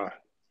Grandpa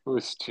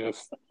was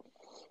just,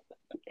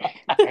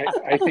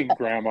 I think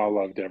Grandma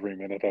loved every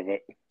minute of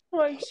it.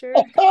 Oh, I'm sure.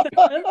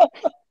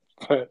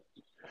 but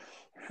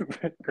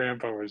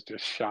Grandpa was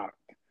just shocked.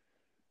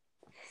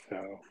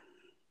 So,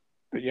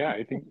 but yeah,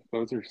 I think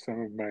those are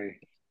some of my,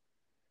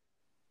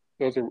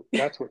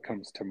 that's what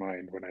comes to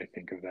mind when I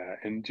think of that.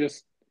 And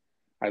just,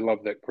 I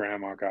love that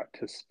Grandma got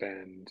to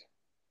spend,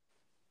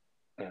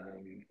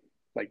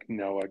 like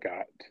Noah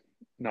got,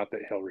 not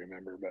that he'll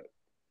remember, but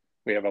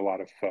we have a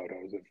lot of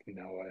photos of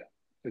Noah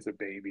as a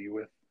baby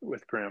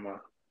with Grandma.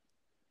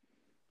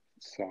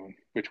 So,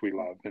 which we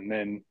love. And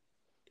then,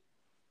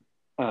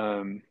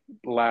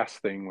 last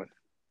thing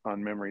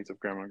on memories of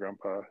Grandma and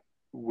Grandpa,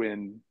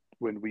 when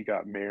we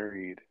got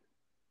married,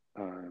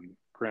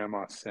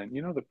 Grandma sent,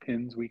 the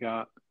pins we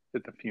got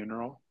at the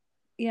funeral?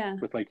 Yeah.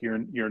 With like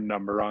your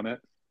number on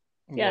it.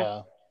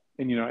 Yeah.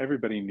 And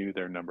everybody knew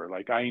their number.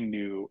 Like I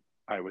knew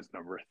I was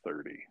number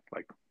 30,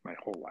 like my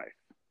whole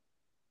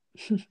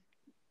life.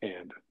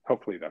 And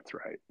hopefully that's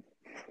right.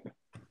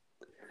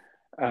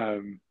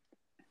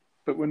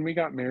 But when we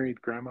got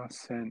married, Grandma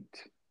sent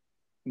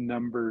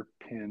number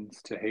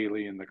pins to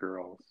Haley and the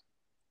girls.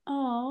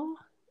 Oh.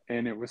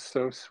 And it was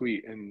so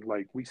sweet. And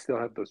like we still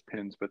have those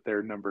pins, but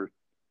they're number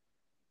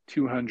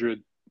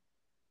 200,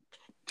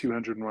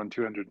 201,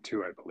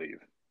 202, I believe.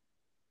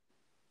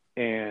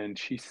 And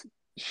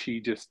she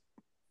just,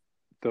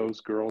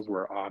 those girls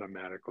were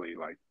automatically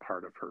like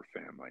part of her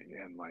family,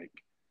 and like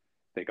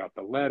they got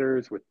the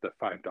letters with the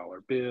 $5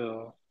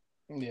 bill,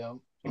 Yeah.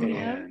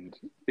 Yeah. and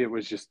it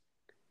was just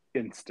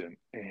instant,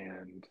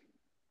 and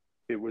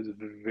it was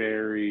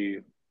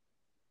very,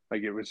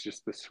 like, it was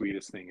just the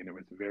sweetest thing, and it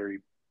was very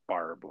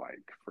Barb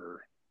like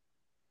for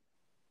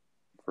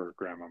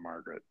Grandma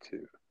Margaret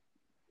to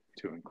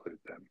include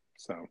them.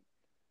 So,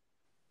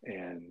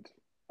 and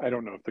I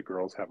don't know if the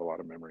girls have a lot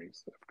of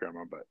memories of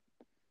Grandma,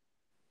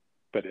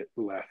 but it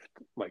left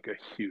like a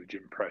huge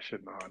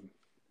impression on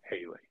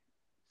Haley.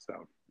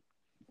 So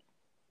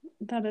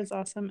That is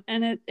awesome.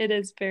 And it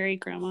is very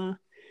grandma.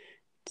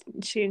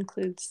 She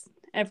includes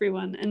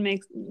everyone and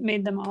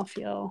made them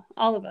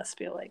all of us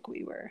feel like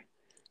we were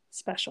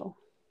special.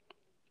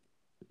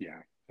 yeah,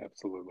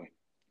 absolutely.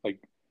 Like,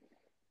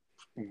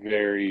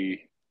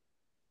 very,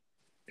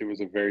 it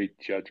was a very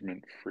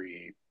judgment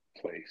free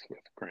place with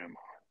Grandma.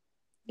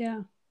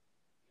 Yeah.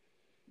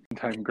 One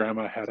time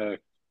Grandma had a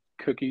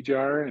cookie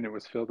jar, and it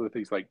was filled with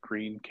these like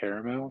green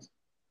caramels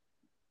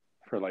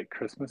for like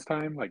Christmas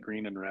time, like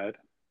green and red.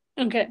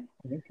 Okay.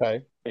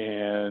 Okay.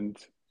 And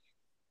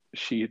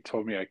she had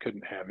told me I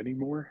couldn't have any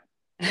more.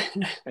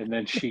 And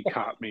then she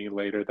caught me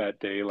later that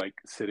day, like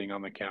sitting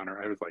on the counter.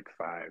 I was like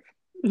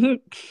 5,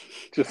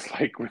 just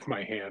like with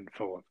my hand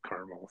full of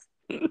caramels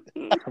from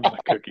the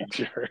cookie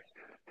jar.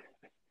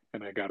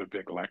 And I got a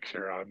big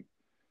lecture on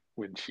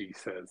when she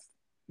says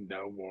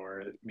no more,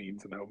 it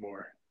means no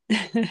more.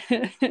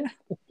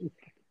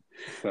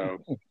 So,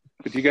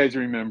 but you guys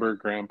remember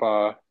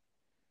Grandpa?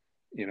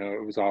 You know,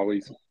 it was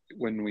always,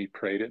 when we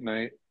prayed at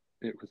night,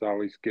 it was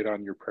always get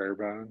on your prayer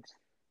bones.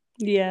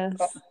 Yes.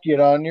 Get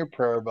on your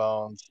prayer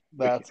bones.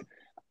 That's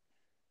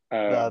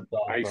I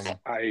awesome.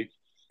 I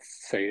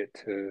say it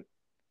to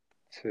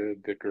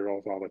the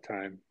girls all the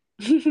time,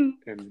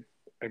 and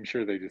I'm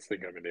sure they just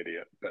think I'm an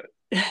idiot. But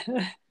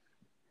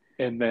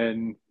and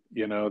then,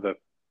 you know, the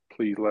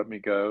please let me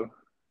go,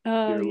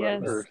 Oh, dear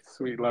love, yes. or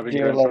sweet loving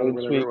Dear grandfather, loving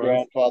whatever sweet it was.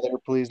 grandfather,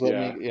 please let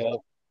Yeah. me.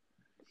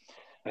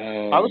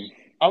 Yeah.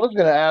 I was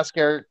gonna ask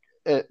Eric,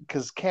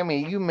 because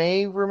Cammy, you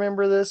may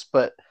remember this,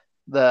 but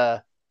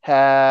the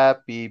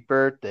happy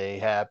birthday,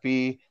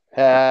 happy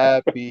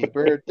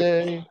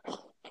birthday.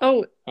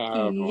 Oh,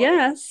 Oh boy.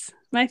 yes.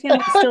 My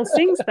family still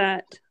sings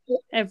that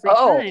every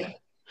Oh, time.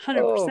 100%.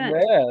 oh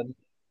man.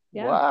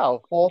 Yeah.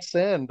 Wow, full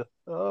send.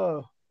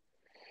 Oh.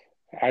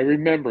 I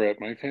remember it.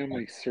 My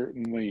family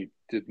certainly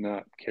did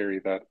not carry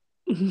that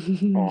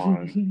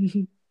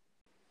on.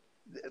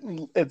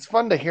 It's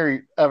fun to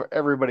hear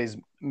everybody's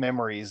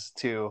memories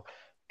too,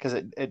 because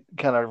it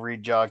kind of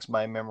rejogs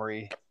my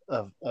memory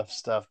of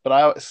stuff.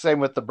 But same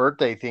with the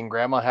birthday thing.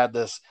 Grandma had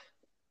this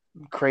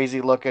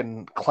crazy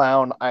looking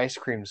clown ice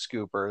cream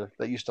scooper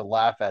that used to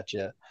laugh at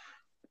you.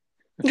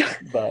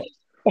 But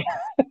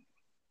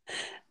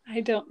I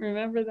don't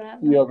remember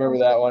that. you don't remember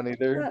that one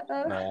either?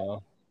 Uh-uh.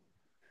 No.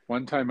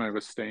 One time I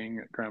was staying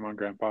at Grandma and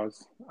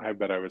Grandpa's. I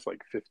bet I was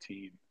like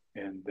 15,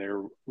 and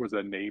there was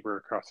a neighbor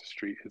across the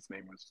street. His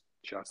name was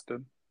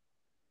Justin.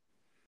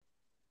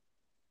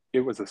 It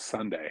was a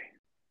Sunday,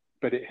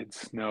 but it had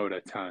snowed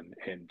a ton,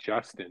 and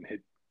Justin had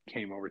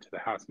came over to the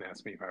house and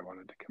asked me if I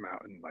wanted to come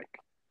out and like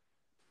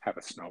have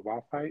a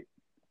snowball fight.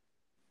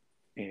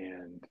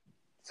 And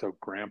so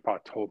Grandpa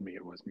told me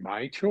it was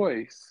my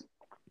choice,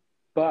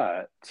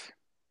 but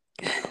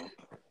you know,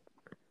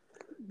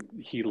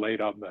 he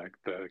laid on the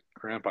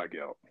grandpa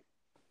guilt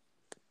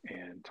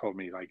and told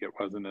me like it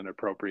wasn't an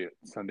appropriate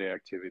Sunday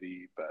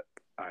activity, but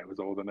I was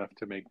old enough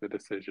to make the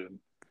decision.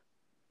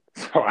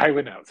 So I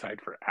went outside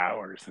for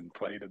hours and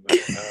played in the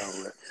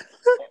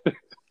snow.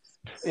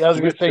 Yeah, I was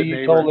gonna With say the you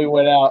neighbor. totally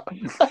went out.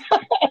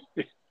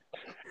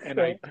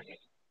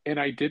 And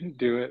I didn't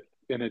do it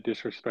in a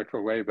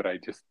disrespectful way, but I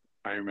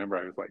remember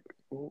I was like,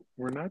 well,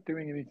 we're not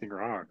doing anything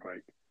wrong.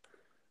 Like,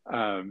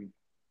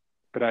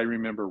 but I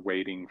remember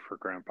waiting for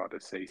Grandpa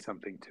to say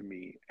something to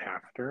me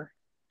after,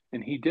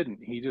 and he didn't.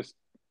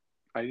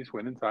 I just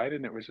went inside,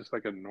 and it was just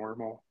like a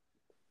normal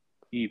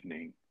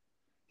evening.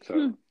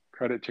 So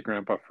credit to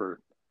Grandpa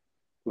for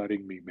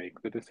letting me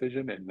make the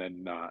decision and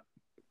then not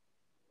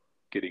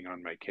getting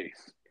on my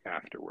case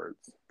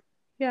afterwards.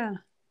 Yeah.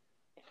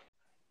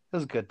 It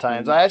was good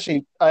times. I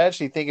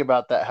actually think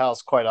about that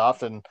house quite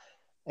often,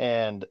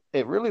 and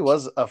it really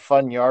was a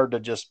fun yard to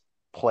just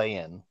play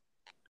in.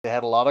 They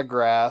had a lot of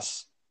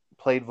grass,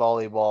 played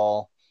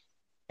volleyball,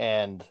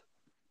 and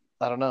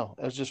I don't know,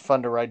 it was just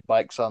fun to ride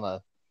bikes on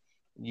a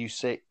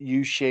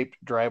U-shaped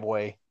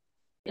driveway.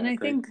 And I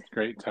think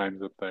great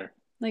times up there.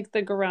 like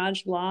the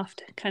garage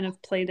loft kind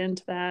of played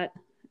into that,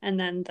 and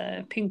then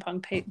the ping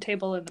pong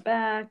table in the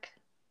back.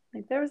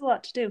 Like there was a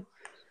lot to do.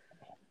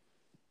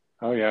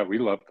 Oh yeah, we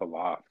loved the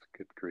loft.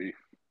 Good grief.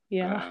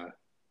 Yeah.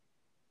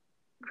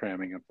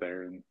 Cramming up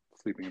there and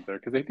sleeping up there,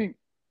 because I think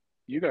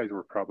you guys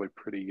were probably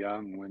pretty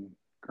young when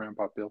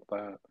Grandpa built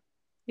that.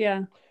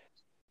 Yeah.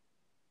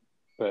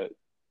 But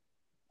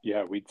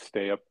yeah, we'd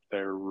stay up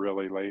there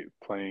really late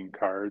playing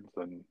cards,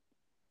 and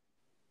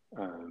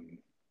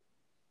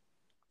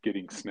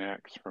getting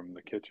snacks from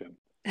the kitchen.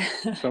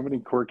 So many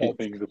quirky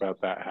things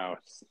about that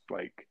house.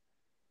 Like,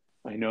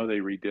 I know they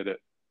redid it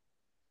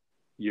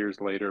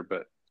years later,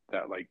 but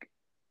that like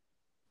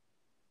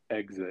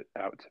exit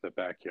out to the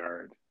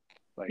backyard,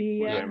 like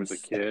when I was a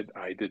Yes. kid,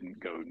 I didn't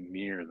go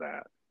near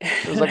that.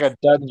 It was like a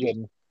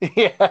dungeon.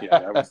 Yeah,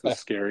 that was the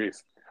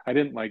scariest. I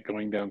didn't like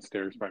going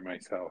downstairs by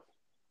myself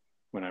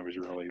when I was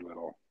really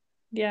little.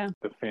 Yeah.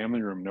 The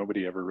family room,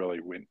 nobody ever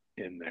really went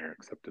in there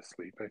except to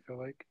sleep, I feel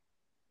like.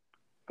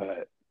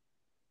 But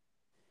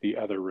the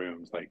other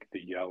rooms, like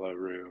the yellow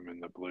room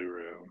and the blue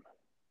room,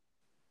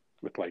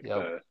 with like Yep.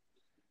 the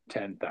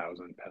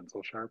 10,000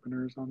 pencil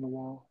sharpeners on the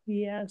wall.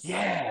 Yes.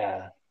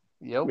 Yeah.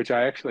 Yep. Which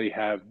I actually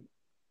have.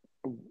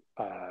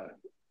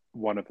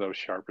 One of those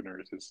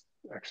sharpeners is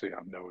actually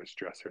on Noah's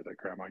dresser that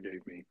Grandma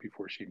gave me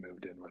before she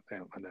moved in with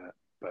Aunt Lynette.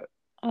 But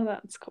Oh,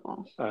 that's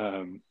cool.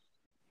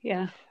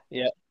 Yeah.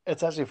 Yeah.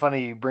 It's actually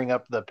funny you bring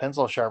up the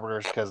pencil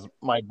sharpeners because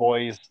my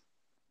boys,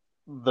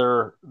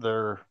 they're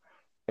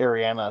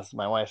Ariana's,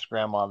 my wife's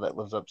grandma that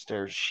lives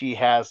upstairs. She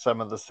has some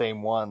of the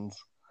same ones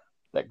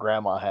that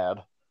Grandma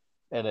had,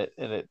 and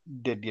it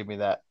did give me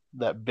that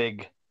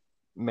big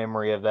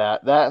memory of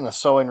that. That and the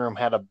sewing room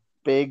had a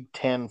big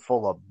tin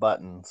full of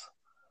buttons.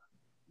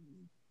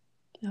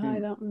 No, I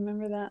don't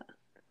remember that.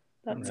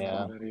 I don't That's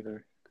remember cool. that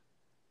either.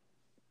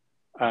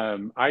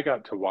 I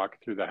got to walk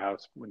through the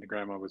house when the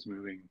grandma was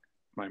moving.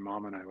 My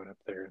mom and I went up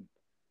there, and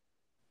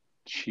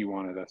she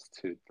wanted us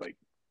to like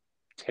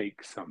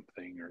take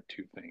something or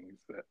two things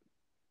that,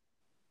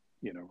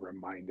 you know,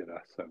 reminded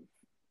us of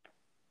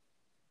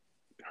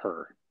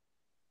her.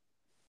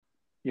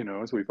 You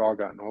know, as we've all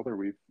gotten older,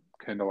 we've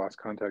kind of lost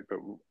contact. But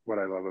what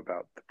I love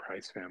about the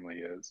Price family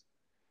is,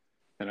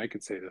 and I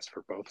could say this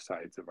for both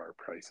sides of our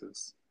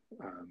Prices,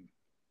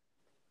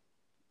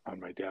 on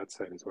my dad's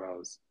side as well,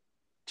 is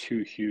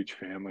two huge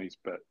families,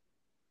 but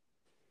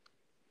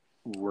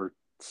we're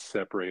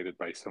separated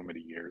by so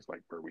many years,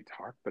 like where we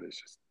talk, but it's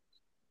just,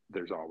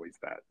 there's always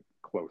that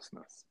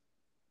closeness.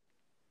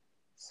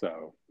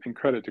 So, and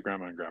credit to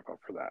Grandma and Grandpa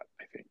for that,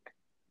 I think.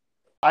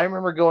 I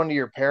remember going to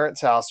your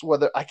parents' house,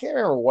 whether I can't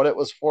remember what it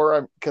was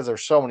for because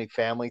there's so many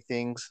family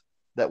things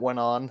that went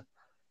on.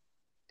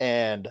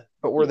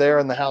 But we're there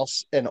in the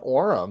house in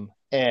Orem,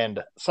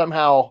 and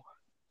somehow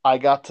I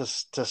got to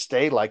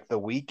stay like the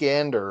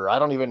weekend, or I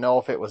don't even know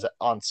if it was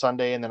on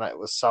Sunday and then it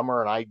was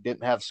summer and I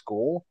didn't have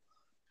school.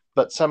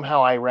 But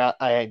somehow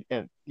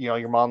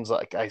your mom's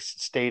like, I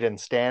stayed in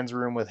Stan's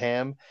room with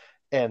him.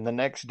 And the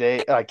next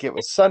day, like it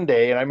was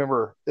Sunday, and I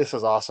remember this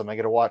is awesome. I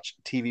get to watch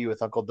TV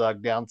with Uncle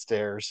Doug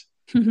downstairs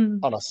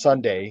on a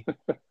Sunday.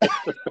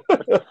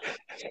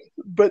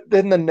 But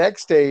then the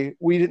next day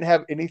we didn't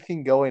have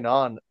anything going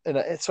on,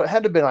 and so it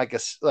had to have been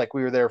like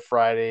we were there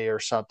Friday or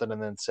something,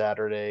 and then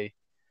Saturday,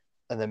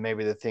 and then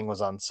maybe the thing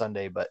was on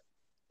Sunday. But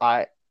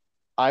I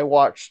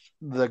watched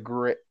the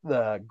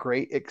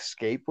Great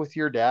Escape with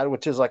your dad,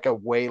 which is like a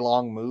way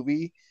long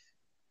movie,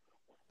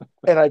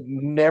 and I'd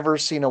never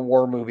seen a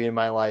war movie in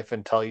my life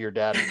until your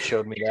dad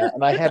showed me that,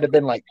 and I had to have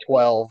been like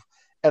 12.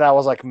 And I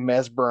was like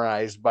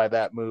mesmerized by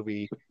that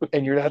movie.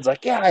 And your dad's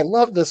like, yeah, I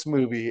love this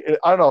movie. And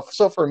I don't know.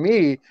 So for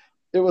me,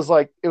 it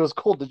was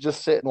cool to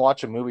just sit and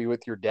watch a movie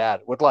with your dad.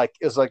 It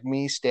was like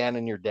me, Stan,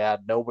 and your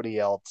dad, nobody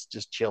else,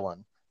 just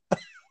chilling.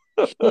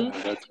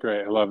 That's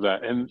great. I love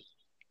that. And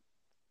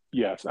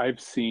yes, I've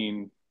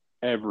seen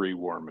every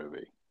war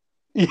movie.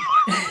 And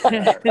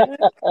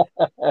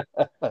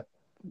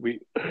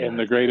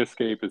The Great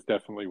Escape is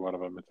definitely one of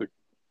them. It's a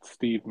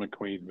Steve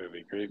McQueen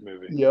movie. Great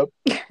movie. Yep.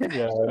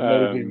 Yeah,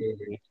 amazing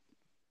movie.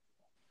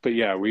 But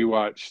yeah, we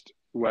watched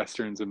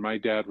Westerns, and my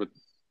dad would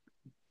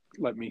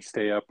let me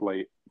stay up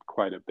late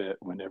quite a bit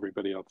when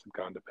everybody else had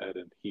gone to bed,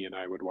 and he and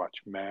I would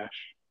watch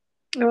MASH.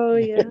 Oh,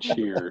 yeah. And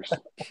Cheers.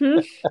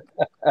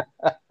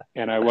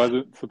 And I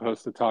wasn't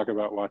supposed to talk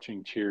about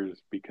watching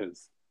Cheers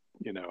because,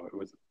 you know, it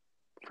was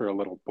for a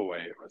little boy,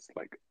 it was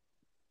like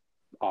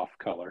off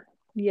color.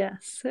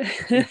 Yes.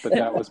 But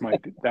that was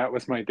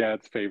my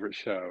dad's favorite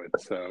show, and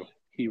so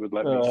he would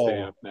let me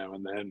stay up now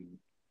and then.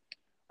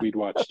 We'd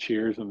watch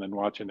Cheers and then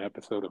watch an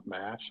episode of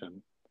MASH,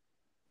 and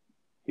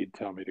he'd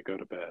tell me to go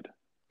to bed.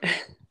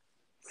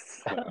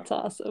 So, that's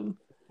awesome.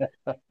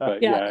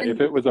 But yeah,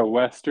 if it was a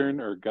Western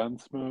or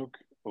Gunsmoke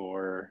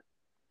or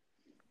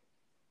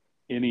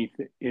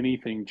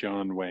anything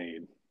John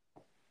Wayne,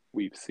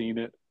 we've seen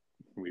it,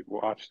 we've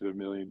watched it a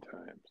million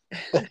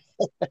times.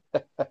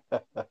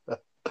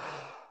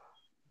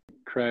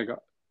 Craig,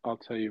 I'll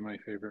tell you my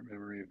favorite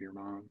memory of your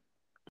mom.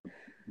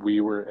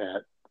 We were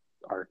at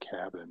our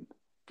cabin,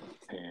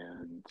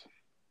 and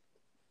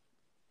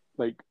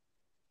like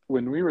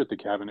when we were at the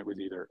cabin, it was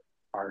either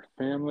our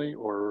family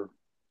or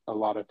a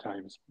lot of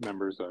times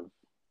members of,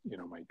 you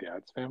know, my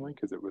dad's family,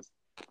 because it was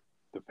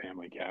the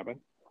family cabin.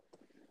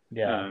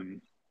 Yeah.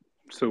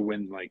 So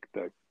when like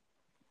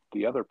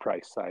the other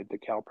Price side, the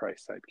Cal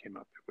Price side came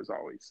up, it was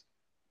always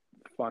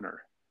funner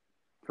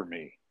for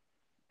me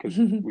because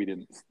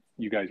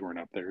you guys weren't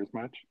up there as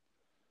much.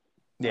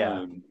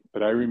 Yeah.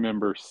 But I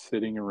remember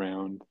sitting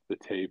around the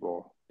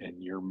table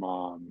and your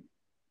mom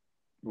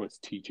was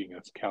teaching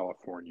us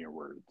California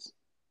words.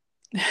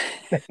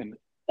 and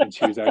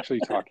she was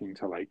actually talking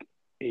to like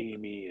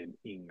Amy and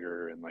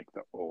Inger and like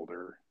the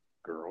older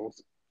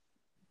girls.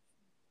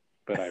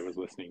 But I was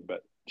listening,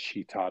 but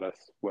she taught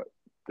us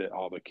that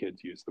all the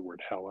kids use the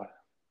word hella.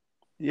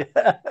 Yeah.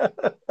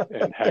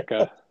 And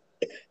hecka.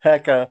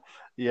 Hecka.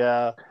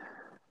 Yeah.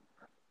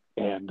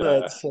 And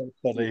that's so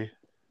funny.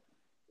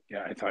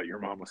 Yeah, I thought your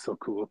mom was so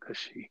cool because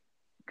she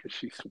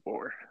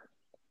swore.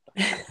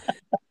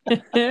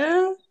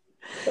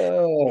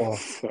 Oh,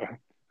 so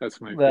that's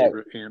my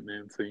favorite Aunt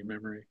Nancy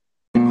memory.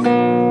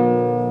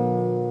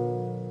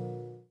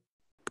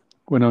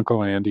 When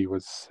Uncle Andy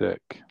was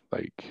sick,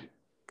 like,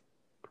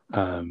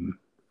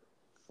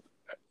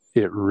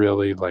 it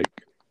really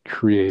like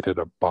created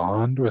a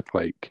bond with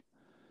like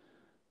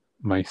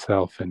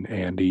myself and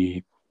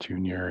Andy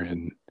Jr.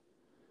 and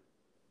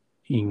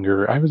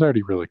Inger. I was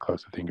already really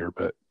close with Inger,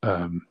 but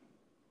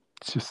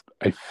it's just,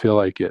 I feel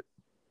like it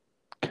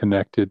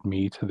connected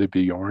me to the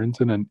Bjorns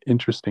in an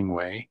interesting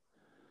way.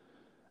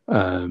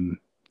 And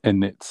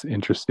it's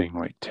interesting,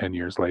 like 10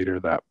 years later,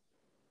 that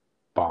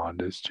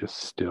bond is just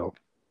still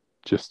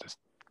just as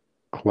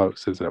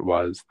close as it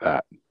was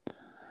that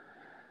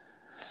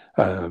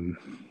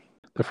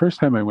the first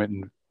time I went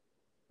and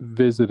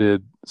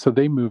visited, so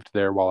they moved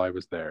there while I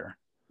was there.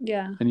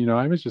 Yeah. And,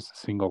 I was just a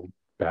single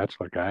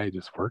bachelor guy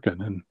just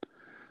working. And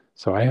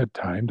so I had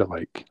time to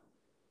like,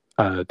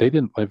 they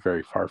didn't live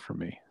very far from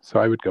me. So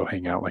I would go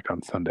hang out like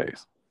on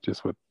Sundays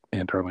just with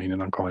Aunt Arlene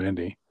and Uncle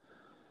Andy.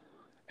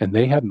 And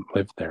they hadn't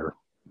lived there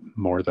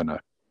more than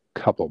a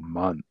couple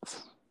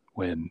months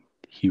when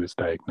he was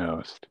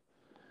diagnosed.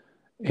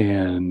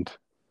 And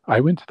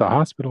I went to the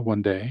hospital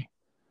one day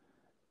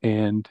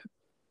and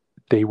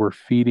they were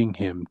feeding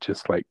him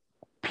just like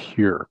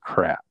pure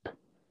crap.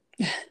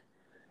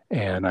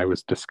 And I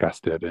was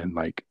disgusted. And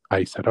like,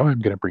 I said, oh, I'm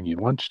going to bring you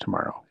lunch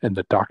tomorrow. And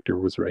the doctor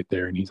was right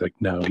there. And he's like,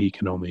 no, he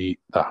can only eat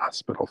the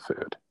hospital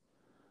food.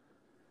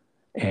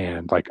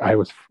 And like, I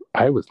was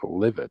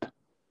livid.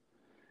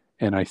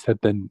 And I said,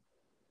 then,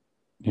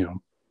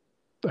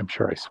 I'm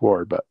sure I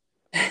swore, but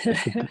I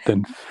said,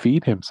 then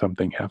feed him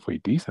something halfway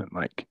decent.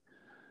 Like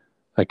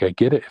I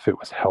get it if it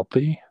was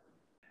healthy.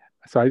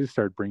 So I just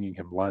started bringing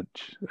him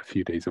lunch a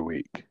few days a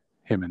week,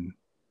 him and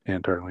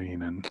Aunt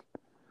Arlene. And,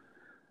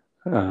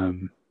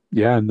 and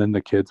then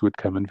the kids would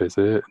come and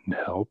visit and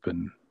help.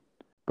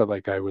 But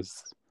like, I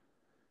was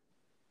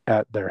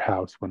at their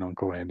house when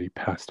Uncle Andy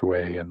passed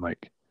away. And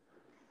like,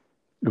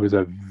 it was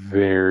a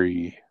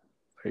very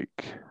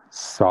like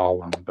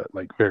solemn, but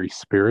like very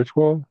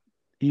spiritual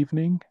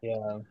evening.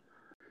 Yeah.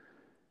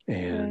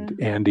 And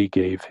Andy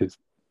gave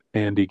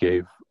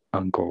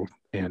Uncle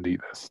Andy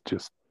this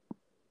just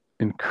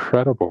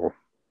incredible,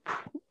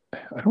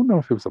 I don't know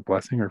if it was a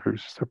blessing or if it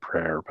was just a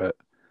prayer, but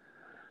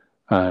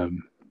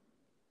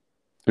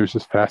it was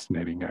just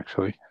fascinating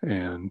actually.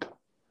 And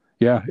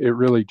yeah, it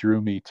really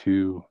drew me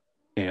to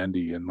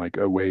Andy in like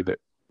a way that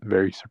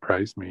very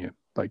surprised me.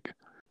 Like,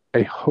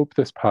 I hope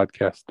this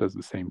podcast does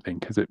the same thing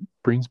because it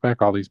brings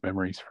back all these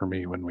memories for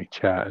me when we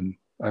chat, and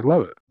I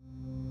love it.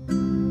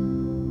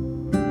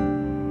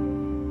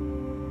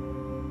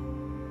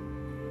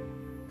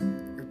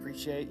 We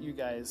appreciate you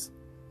guys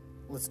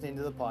listening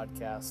to the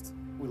podcast.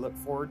 We look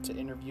forward to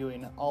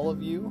interviewing all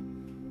of you,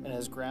 and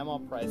as Grandma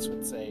Price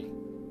would say,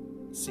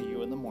 see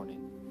you in the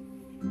morning.